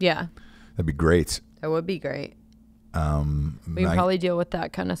saying? Yeah. That'd be great. That would be great. We can probably deal with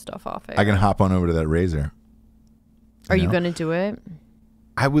that kind of stuff off air. I can hop on over to that Razor. Are you going to do it?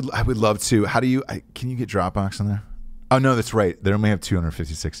 I would love to. How do you? Can you get Dropbox on there? Oh no, that's right. They only have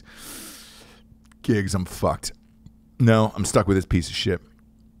 256 gigs. I'm fucked. No, I'm stuck with this piece of shit,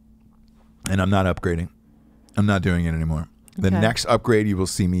 and I'm not upgrading. I'm not doing it anymore. The next upgrade you will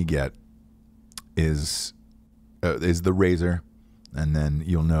see me get is the Razor, and then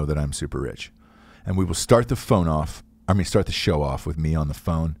you'll know that I'm super rich. And we will start the start the show off with me on the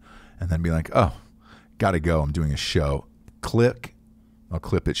phone, and then be like, oh, gotta go. I'm doing a show. Click. I'll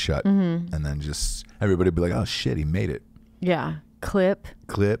clip it shut. And then just everybody will be like, oh, shit, he made it. Yeah. Clip.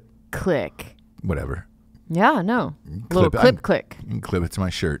 Clip. Click. Whatever. Yeah, no. Little click. You can clip it to my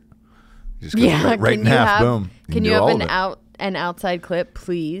shirt. Just go right in half. Boom. Can you have an outside clip,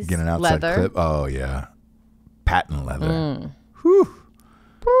 please? Get an outside leather clip. Oh, yeah. Patent leather. Whew.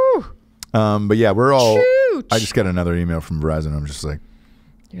 Whew. But yeah, we're all... Chooch. I just got another email from Verizon. I'm just like...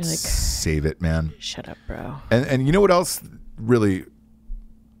 You're like... Save it, man. Shut up, bro. And you know what else really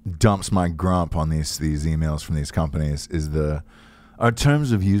dumps my grump on these emails from these companies is our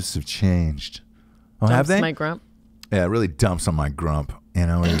terms of use have changed. Oh, have they? My grump? Yeah, it really dumps on my grump. You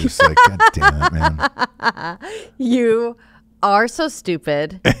know, you're just like, God damn it, man. You are so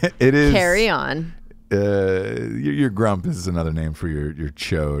stupid. It is. Carry on. Your grump is another name for your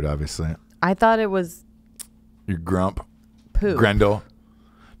chode, obviously. I thought it was your grump. poop. Grendel.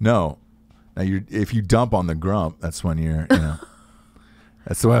 No. Now if you dump on the grump, that's when you're, you know.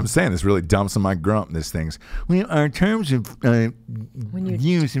 That's what I'm saying. This really dumps on my grump. This thing's. Well, our terms of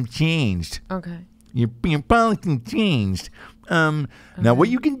use have changed. Okay. Your policy changed. Now what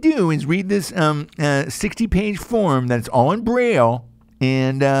you can do is read this 60-page form that's all in Braille,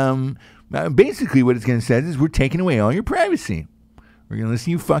 and Now, basically, what it's going to say is we're taking away all your privacy. We're going to listen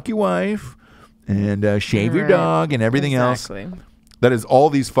to you fuck your wife and shave your dog and everything else. That is all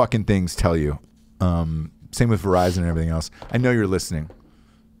these fucking things tell you. Same with Verizon and everything else. I know you're listening.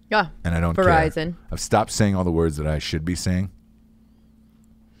 Yeah. And I don't Verizon. care. I've stopped saying all the words that I should be saying.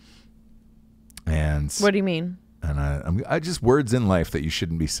 And what do you mean? And I just words in life that you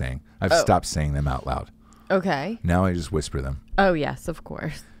shouldn't be saying. I've stopped saying them out loud. Okay. Now I just whisper them. Oh yes, of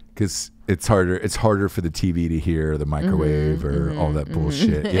course. Because it's harder. It's harder for the TV to hear, the microwave, or all that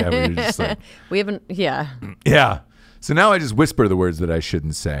bullshit. Yeah, we're just like we haven't. Yeah. Yeah. So now I just whisper the words that I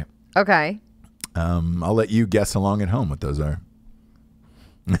shouldn't say. Okay. I'll let you guess along at home what those are.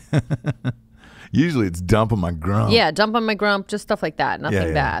 Usually it's dump on my grump. Yeah, dump on my grump, just stuff like that.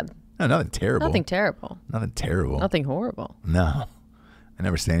 Nothing bad. No, nothing terrible. Nothing terrible. Nothing terrible. Nothing horrible. No. I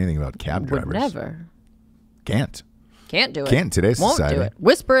never say anything about cab drivers. Would never. Can't. Can't do it. Can't in today's Won't society. do it.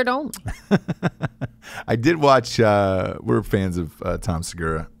 Whisper it only. I did watch, we're fans of Tom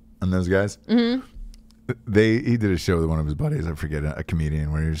Segura and those guys. Mm-hmm. He did a show with one of his buddies, I forget, a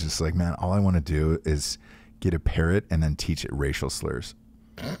comedian, where he was just like, man, all I want to do is get a parrot and then teach it racial slurs.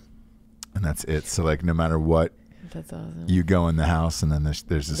 And that's it. So like no matter what, that's awesome. You go in the house and then there's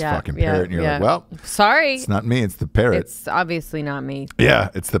this fucking parrot and you're like, well, sorry. It's not me, it's the parrot. It's obviously not me. Yeah,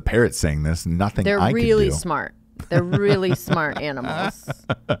 it's the parrot saying this. Nothing I could do. They're really smart. They're really smart animals.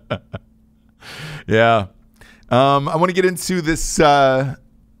 Yeah. I want to get into this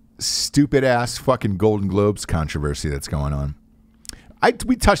stupid ass fucking Golden Globes controversy that's going on.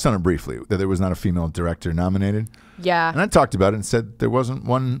 We touched on it briefly, that there was not a female director nominated. Yeah. And I talked about it and said there wasn't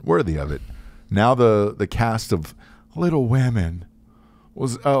one worthy of it. Now the cast of Little Women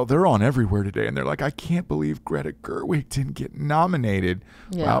they're on everywhere today, and they're like, I can't believe Greta Gerwig didn't get nominated.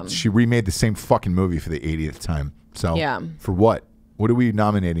 Yeah. Wow, she remade the same fucking movie for the 80th time. So for what? What are we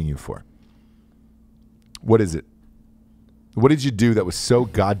nominating you for? What is it? What did you do that was so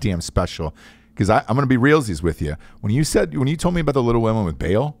goddamn special? Because I'm going to be realsies with you. When you told me about the Little Women with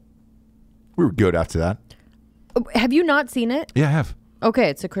Bale, we were good after that. Have you not seen it? Yeah, I have. Okay,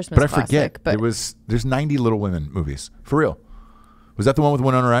 it's a Christmas classic. But I forget. There's 90 Little Women movies. For real. Was that the one with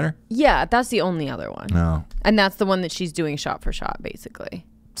Winona Ryder? Yeah, that's the only other one. No. And that's the one that she's doing shot for shot, basically.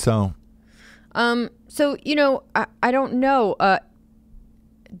 So, I don't know.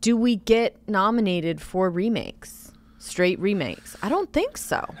 Do we get nominated for remakes? Straight remakes? I don't think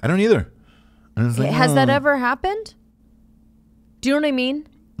so. I don't either. Has that ever happened? Do you know what I mean?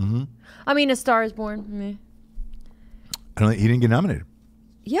 Mm-hmm. I mean, A Star Is Born. Meh. He didn't get nominated.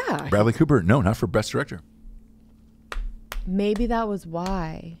 Yeah. Bradley Cooper, no, not for Best Director. Maybe that was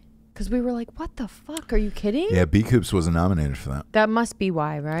why. Because we were like, what the fuck? Are you kidding? Yeah, B. Coops wasn't nominated for that. That must be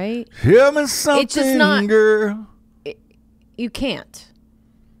why, right? Hear me something, it's just not, girl. You can't.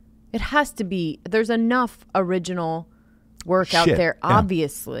 It has to be. There's enough original work out there,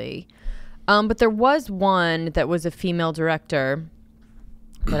 obviously. But there was one that was a female director,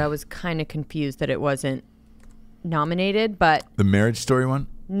 but I was kind of confused that it wasn't nominated. But the Marriage Story one?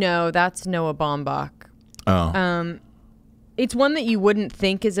 No, that's Noah Baumbach. Oh. It's one that you wouldn't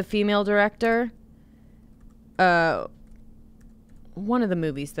think is a female director. One of the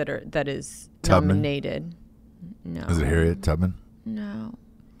movies that is Tubman? nominated. No. Is it Harriet Tubman? No.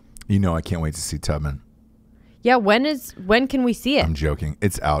 You know I can't wait to see Tubman. Yeah, when can we see it? I'm joking.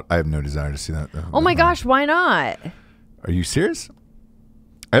 It's out. I have no desire to see that. Oh my gosh, why not? Are you serious?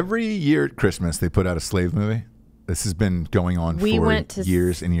 Every year at Christmas they put out a slave movie. This has been going on for years and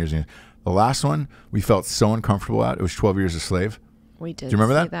years and years. The last one we felt so uncomfortable at. It was 12 Years a Slave. We did. Do you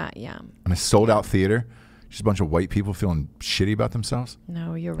remember that? Yeah. In a sold out theater. Just a bunch of white people feeling shitty about themselves.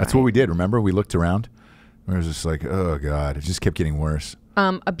 No, you're right. That's what we did. Remember? We looked around. And it was just like, oh God. It just kept getting worse.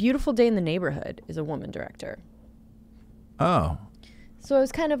 A Beautiful Day in the Neighborhood is a woman director. Oh. So I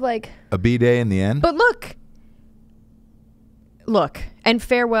was kind of like... A B-Day in the end? But look. And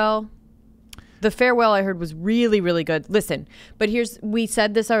Farewell... The Farewell I heard was really, really good. Listen, but we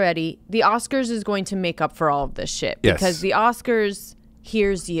said this already. The Oscars is going to make up for all of this shit. Yes. Because the Oscars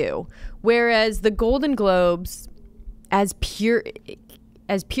hears you. Whereas the Golden Globes, as pure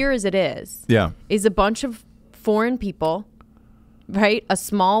as it is a bunch of foreign people, right? A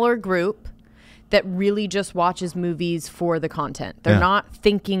smaller group that really just watches movies for the content. They're not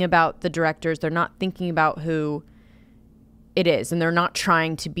thinking about the directors. They're not thinking about who it is, and they're not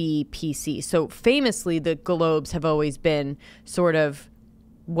trying to be PC. So famously, the Globes have always been sort of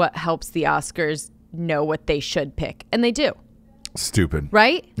what helps the Oscars know what they should pick. And they do. Stupid.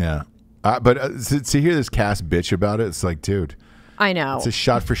 Right? Yeah. But to hear this cast bitch about it, it's like, dude. I know. It's a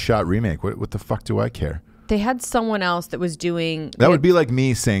shot-for-shot remake. What the fuck do I care? They had someone else that was doing. That would be like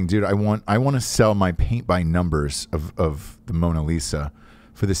me saying, dude, I want to sell my paint by numbers of the Mona Lisa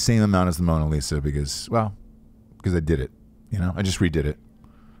for the same amount as the Mona Lisa because I did it. You know, I just redid it.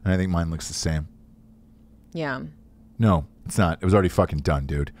 And I think mine looks the same. Yeah. No, it's not. It was already fucking done,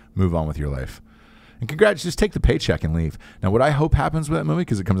 dude. Move on with your life. And congrats, just take the paycheck and leave. Now, what I hope happens with that movie,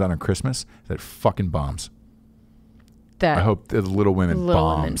 because it comes out on Christmas, that it fucking bombs. I hope the Little Women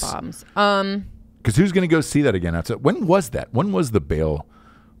bombs. Because who's going to go see that again? When was that? When was the Bale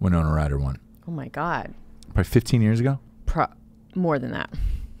Winona Ryder one? Oh, my God. Probably 15 years ago? More than that.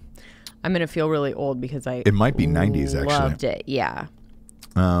 I'm going to feel really old because it might be 90s, actually. Loved it, yeah.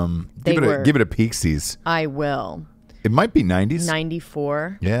 Give it a peek-sees. I will. It might be 90s.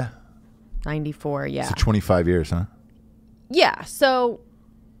 94. Yeah. 94, yeah. So 25 years, huh? Yeah, so,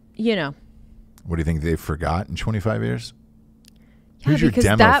 you know. What do you think they forgot in 25 years? Yeah, Who's your because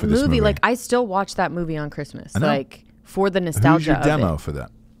demo that for this movie, like, I still watch that movie on Christmas. I know. Like, for the nostalgia Who's your of demo it. for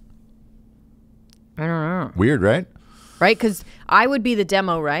that? I don't know. Weird, right? Right? Because I would be the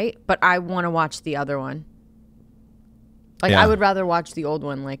demo, right? But I want to watch the other one. Like, Yeah. I would rather watch the old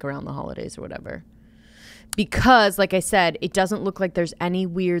one, like, around the holidays or whatever. Because, like I said, it doesn't look like there's any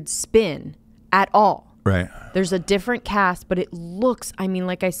weird spin at all. Right. There's a different cast, but it looks, I mean,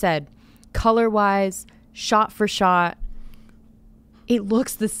 like I said, color-wise, shot for shot, it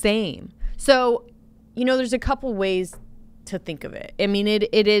looks the same. So, you know, there's a couple ways to think of it. I mean, it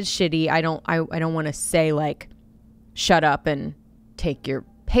is shitty. I don't want to say, like, shut up and take your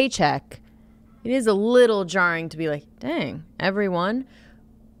paycheck. It is a little jarring to be like, dang, everyone.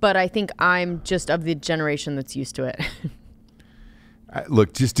 But I think I'm just of the generation that's used to it.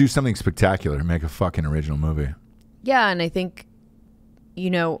 Look, just do something spectacular. Make a fucking original movie. Yeah, and I think, you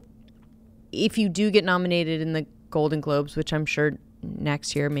know, if you do get nominated in the Golden Globes, which I'm sure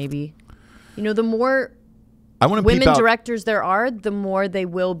next year maybe, you know, the more women directors there are, the more they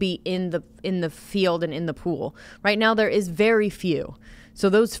will be in the field and in the pool. Right now there is very few. So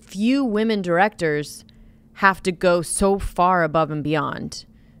those few women directors have to go so far above and beyond.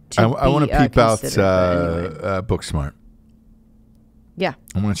 I want to peep out Booksmart. Yeah.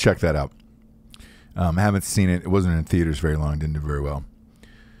 I want to check that out. I haven't seen it. It wasn't in theaters very long. Didn't do very well.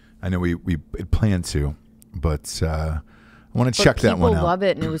 I know we planned to, but I want to check that one out. People love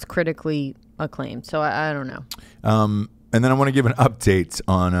it, and it was critically acclaimed. So I don't know. And then I want to give an update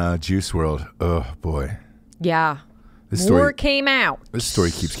on Juice WRLD. Oh boy. Yeah. More came out. This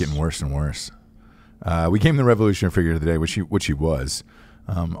story keeps getting worse and worse. We came the revolutionary figure of the day, which he was.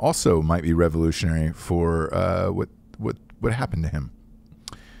 Also might be revolutionary for what happened to him.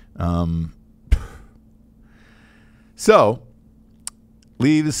 So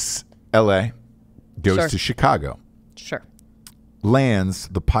leaves L.A., goes to Chicago. Sure. Lands,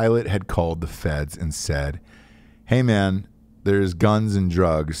 the pilot had called the feds and said, hey man, there's guns and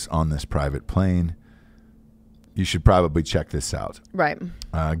drugs on this private plane. You should probably check this out. Right.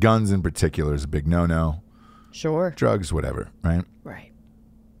 Guns in particular is a big no-no. Sure. Drugs, whatever, right? Right.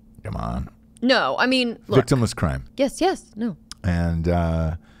 Come on. No, I mean, look. Victimless crime. Yes, no. And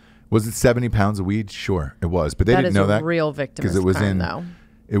was it 70 pounds of weed? Sure, it was. But they didn't know that. That is a real victimless crime, though.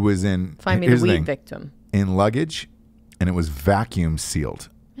 It was in... Find me the weed victim. In luggage, and it was vacuum sealed.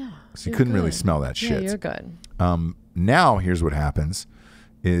 Yeah, so you couldn't really smell that shit. Yeah, you're good. Now, here's what happens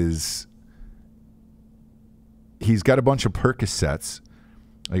is he's got a bunch of Percocets.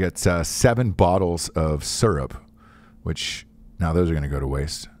 I got 7 bottles of syrup, which now those are going to go to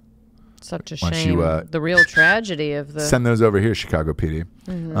waste. Such a shame. The real tragedy of the... Send those over here, Chicago PD.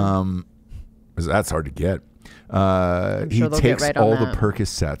 Mm-hmm. That's hard to get. He takes right all the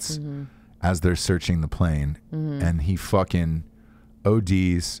Percocets as they're searching the plane, and he fucking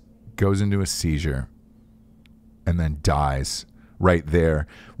ODs, goes into a seizure, and then dies right there.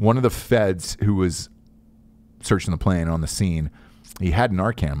 One of the feds who was searching the plane on the scene, he had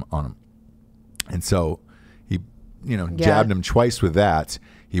Narcan on him. And so he, jabbed him twice with that.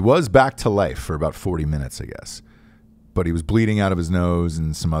 He was back to life for about 40 minutes, I guess. But he was bleeding out of his nose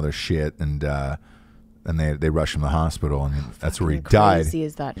and some other shit, and they rushed him to the hospital, and that's where he died. Crazy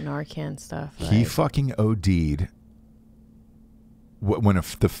is that Narcan stuff. Right? He fucking OD'd when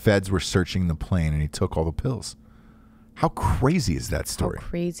the feds were searching the plane, and he took all the pills. How crazy is that story? How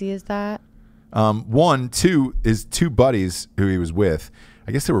crazy is that? His 2 buddies who he was with,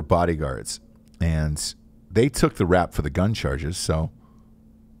 I guess they were bodyguards, and they took the rap for the gun charges. So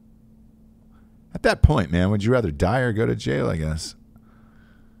at that point, man, would you rather die or go to jail, I guess?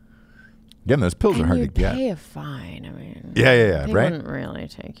 Again, those pills are hard to get. Pay a fine. I mean, yeah, they right? wouldn't really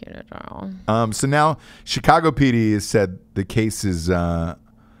take you to jail. So now Chicago PD has said the case is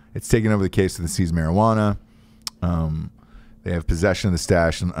It's taken over the case of the seized marijuana. They have possession of the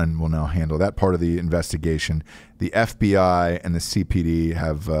stash and will now handle that part of the investigation. The FBI and the CPD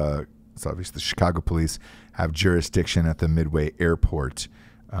have, it's obviously the Chicago police, have jurisdiction at the Midway Airport.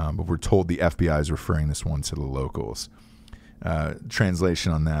 But we're told the FBI is referring this one to the locals.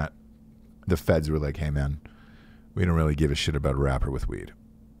 Translation on that, the feds were like, hey, man, we don't really give a shit about a rapper with weed.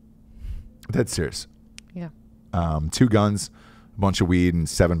 That's serious. Yeah. 2 guns, a bunch of weed, and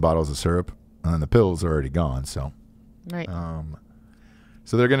 7 bottles of syrup. And the pills are already gone, so... Right.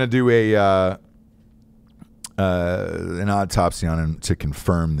 So they're going to do an autopsy on him to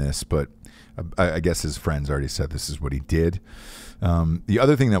confirm this, but I guess his friends already said this is what he did. The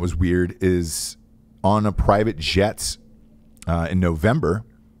other thing that was weird is on a private jet in November,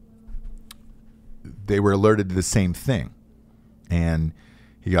 they were alerted to the same thing. And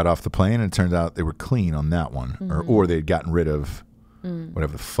he got off the plane, and it turned out they were clean on that one, or they had gotten rid of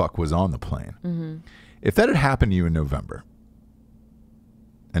whatever the fuck was on the plane. If that had happened to you in November,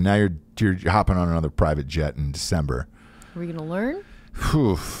 and now you're hopping on another private jet in December, are we gonna learn?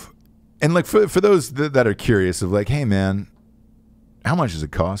 And like for those that are curious of like, hey man, how much does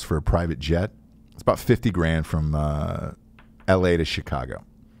it cost for a private jet? It's about $50,000 from L.A. to Chicago,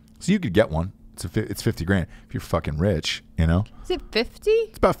 so you could get one. It's $50,000 if you're fucking rich, you know. Is it 50?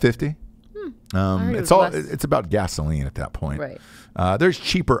 It's about 50. It's about gasoline at that point. Right. There's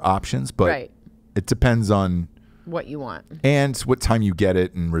cheaper options, but it depends on what you want and what time you get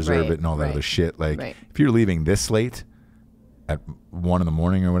it and reserve it and all that other shit. Like if you're leaving this late at 1 a.m.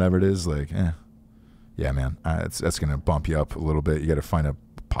 or whatever it is, like, yeah, man, that's going to bump you up a little bit. You got to find a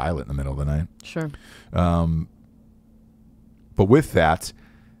pilot in the middle of the night. Sure. But with that,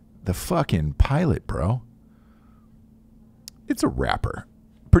 the fucking pilot, bro, it's a rapper,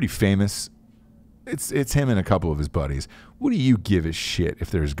 pretty famous. It's him and a couple of his buddies. What do you give a shit if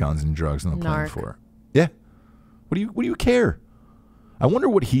there's guns and drugs on the plane for? Yeah. What do you care? I wonder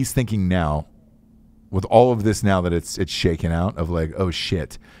what he's thinking now with all of this now that it's shaken out of like, oh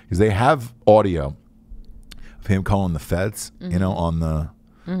shit. Because they have audio of him calling the feds, you know, on the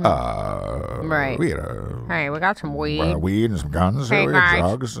right. Hey, we got some weed. Weed and some guns. Hey, we got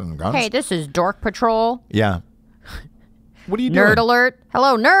drugs and guns. Hey, this is Dork Patrol. Yeah. What are you doing? Nerd alert.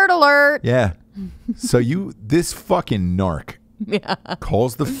 Hello, nerd alert. Yeah. So this fucking narc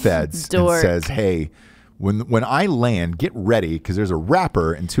calls the feds and says, hey, when I land, get ready because there's a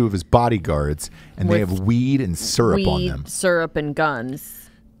rapper and 2 of his bodyguards and they have weed and syrup on them. Syrup and guns.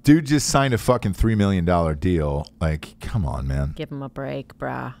 Dude just signed a fucking $3 million deal. Like, come on, man. Give him a break,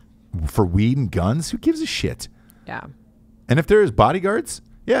 brah. For weed and guns? Who gives a shit? Yeah. And if they're his bodyguards,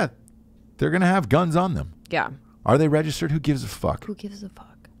 yeah, they're going to have guns on them. Yeah. Are they registered? Who gives a fuck? Who gives a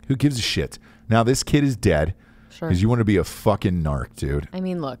fuck? Who gives a shit? Now, this kid is dead because you want to be a fucking narc, dude. I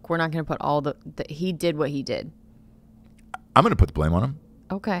mean, look, we're not going to put all the... He did what he did. I'm going to put the blame on him.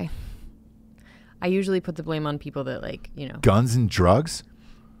 Okay. I usually put the blame on people that, like, you know... Guns and drugs?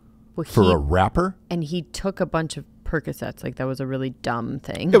 For a rapper? And he took a bunch of Percocets. Like, that was a really dumb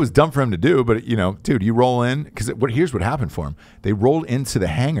thing. It was dumb for him to do, but, you know, dude, you roll in... Because here's what happened for him. They rolled into the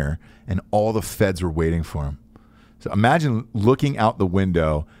hangar, and all the feds were waiting for him. So imagine looking out the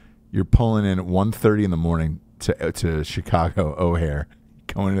window. You're pulling in at 1:30 in the morning to Chicago O'Hare,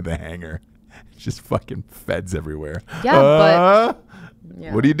 going to the hangar. Just fucking feds everywhere. Yeah, but...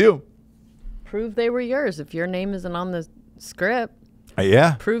 Yeah. What do you do? Prove they were yours. If your name isn't on the script...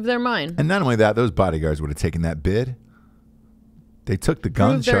 Yeah. Prove they're mine. And not only that, those bodyguards would have taken that bid. They took the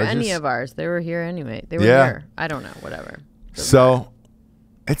gun charges. Any of ours. They were here anyway. They were here. I don't know. Whatever. So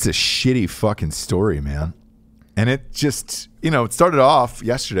it's a shitty fucking story, man. And it just, you know, it started off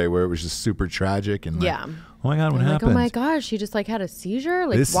yesterday where it was just super tragic and like, oh my God, what happened? Like, oh my gosh, she just like had a seizure,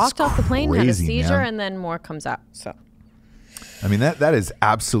 like walked off the plane, had a seizure, and then more comes out. So, I mean, that is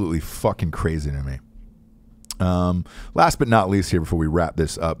absolutely fucking crazy to me. Last but not least here before we wrap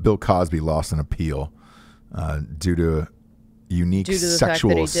this up, Bill Cosby lost an appeal due to unique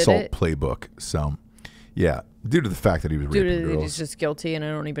sexual assault playbook. So, yeah, due to the fact that he was raping girls. He's just guilty and I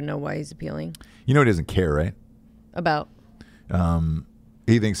don't even know why he's appealing. You know he doesn't care, right? About?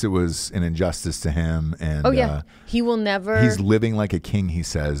 He thinks it was an injustice to him. And he will never... He's living like a king, he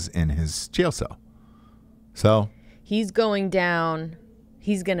says, in his jail cell. So... He's going down.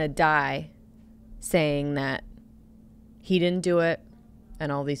 He's going to die saying that he didn't do it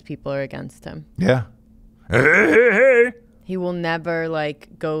and all these people are against him. Yeah. Hey. He will never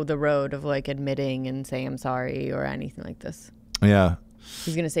like go the road of like admitting and saying I'm sorry or anything like this. Yeah.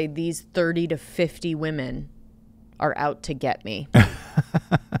 He's going to say these 30 to 50 women are out to get me.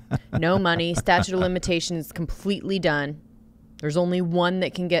 No money. Statute of limitations completely done. There's only one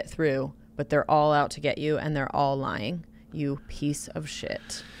that can get through, but they're all out to get you, and they're all lying. You piece of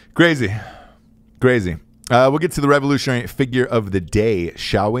shit. Crazy. We'll get to the revolutionary figure of the day,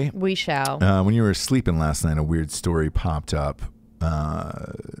 shall we? We shall. When you were sleeping last night, a weird story popped up.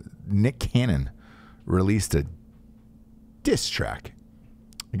 Nick Cannon released a diss track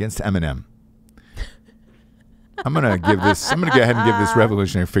against Eminem. I'm gonna go ahead and give this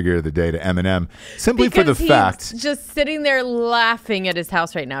revolutionary figure of the day to Eminem, simply for the fact just sitting there laughing at his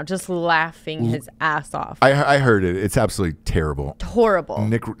house right now, just laughing his ass off. I heard it. It's absolutely terrible. Horrible.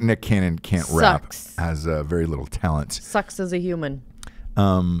 Nick Cannon can't rap. Has very little talent. Sucks as a human.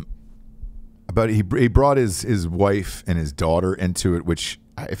 But he brought his wife and his daughter into it. Which,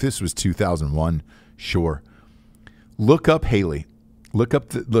 if this was 2001, sure. Look up Haley. Look.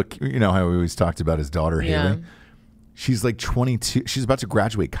 You know how we always talked about his daughter Haley. She's like 22. She's about to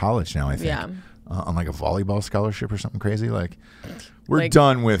graduate college now, I think. Yeah. On like a volleyball scholarship or something crazy. Like, we're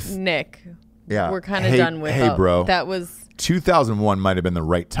done with Nick. Yeah. We're kind of done with. Hey, bro. That was 2001 might have been the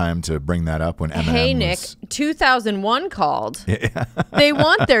right time to bring that up when Eminem Hey, Nick. 2001 called. Yeah. They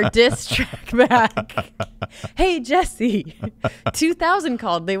want their diss track back. Hey, Jesse. 2000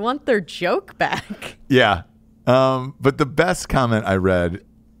 called. They want their joke back. Yeah. But the best comment I read,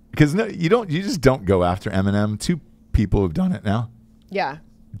 because you just don't go after Eminem. Two people have done it now. Yeah.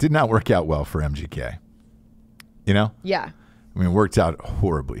 It did not work out well for MGK. You know? Yeah. I mean, it worked out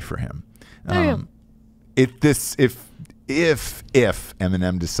horribly for him. If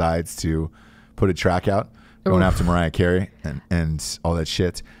Eminem decides to put a track out going after Mariah Carey and all that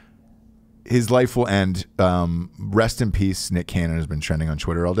shit, his life will end. Rest in peace, Nick Cannon has been trending on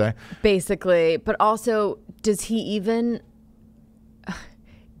Twitter all day. Basically, but also, does he even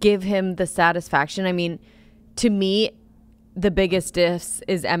give him the satisfaction? I mean, to me, the biggest diss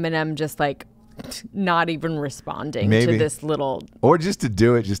is Eminem just like not even responding to this little, or just to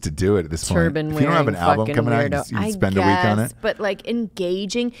do it at this point. If you don't have an album coming out, you can spend a week on it. But like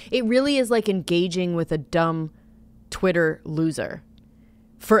engaging, it really is like engaging with a dumb Twitter loser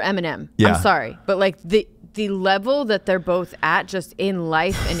for Eminem. Yeah. I'm sorry, but like the level that they're both at, just in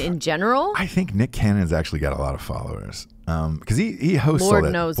life and in general. I think Nick Cannon's actually got a lot of followers because he hosts Lord all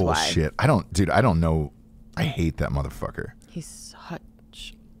that knows bullshit. Why. I don't know. I hate that motherfucker. He's such.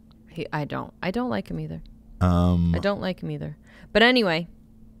 I don't like him either. I don't like him either. But anyway.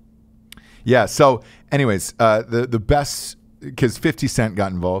 Yeah. So, anyways, the best, because 50 Cent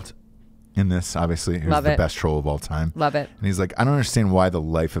got involved in this. Obviously, he was the best troll of all time. Love it. And he's like, I don't understand why the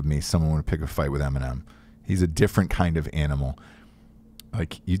life of me someone would pick a fight with Eminem. He's a different kind of animal.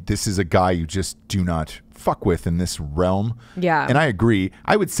 Like, this is a guy you just do not fuck with in this realm. Yeah. And I agree.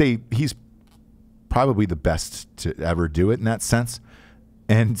 I would say he's probably the best to ever do it in that sense.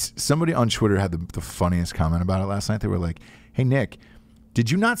 And somebody on Twitter had the funniest comment about it last night. They were like, hey, Nick, did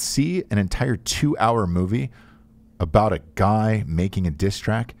you not see an entire 2-hour movie about a guy making a diss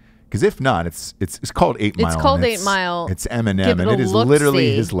track? Because if not, it's called 8 Mile. It's called 8 Mile. It's Eminem, and it is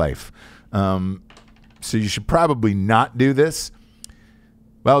literally his life. So you should probably not do this.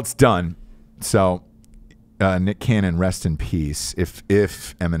 Well, it's done. So Nick Cannon, rest in peace. If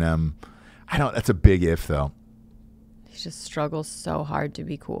Eminem, that's a big if though. He just struggles so hard to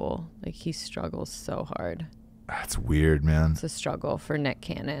be cool. Like, he struggles so hard. That's weird, man. It's a struggle for Nick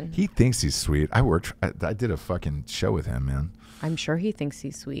Cannon. He thinks he's sweet. I did a fucking show with him, man. I'm sure he thinks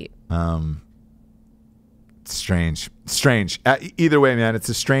he's sweet. Strange. Either way, man, it's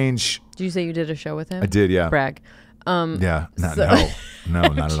a strange. Did you say you did a show with him? I did, yeah. Brag. Yeah. No,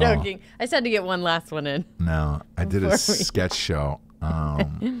 not at joking. all. I just had to get one last one in. No, I did a sketch show.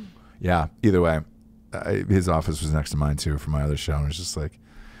 Yeah. Either way, his office was next to mine too for my other show, and it was just like,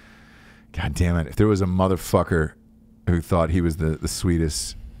 God damn it! If there was a motherfucker who thought he was the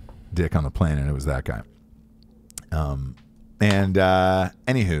sweetest dick on the planet, it was that guy. And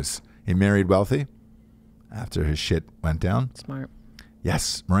anywho's, he married wealthy after his shit went down. Smart.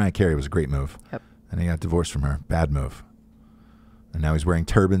 Yes, Mariah Carey was a great move. Yep. And he got divorced from her. Bad move. And now he's wearing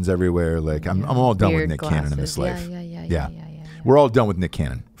turbans everywhere. Like, I'm all done with Nick Cannon in this life. Yeah. We're all done with Nick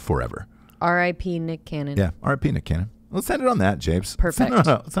Cannon forever. R.I.P. Nick Cannon. Yeah, R.I.P. Nick Cannon. Let's end it on that, Japes. Perfect.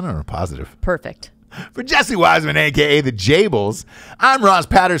 Let's end it on a positive. Perfect. For Jesse Wiseman, a.k.a. the Jables, I'm Ross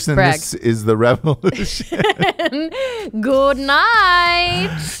Patterson. Brag. This is The Revolution. Good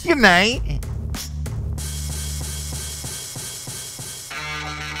night. Good night.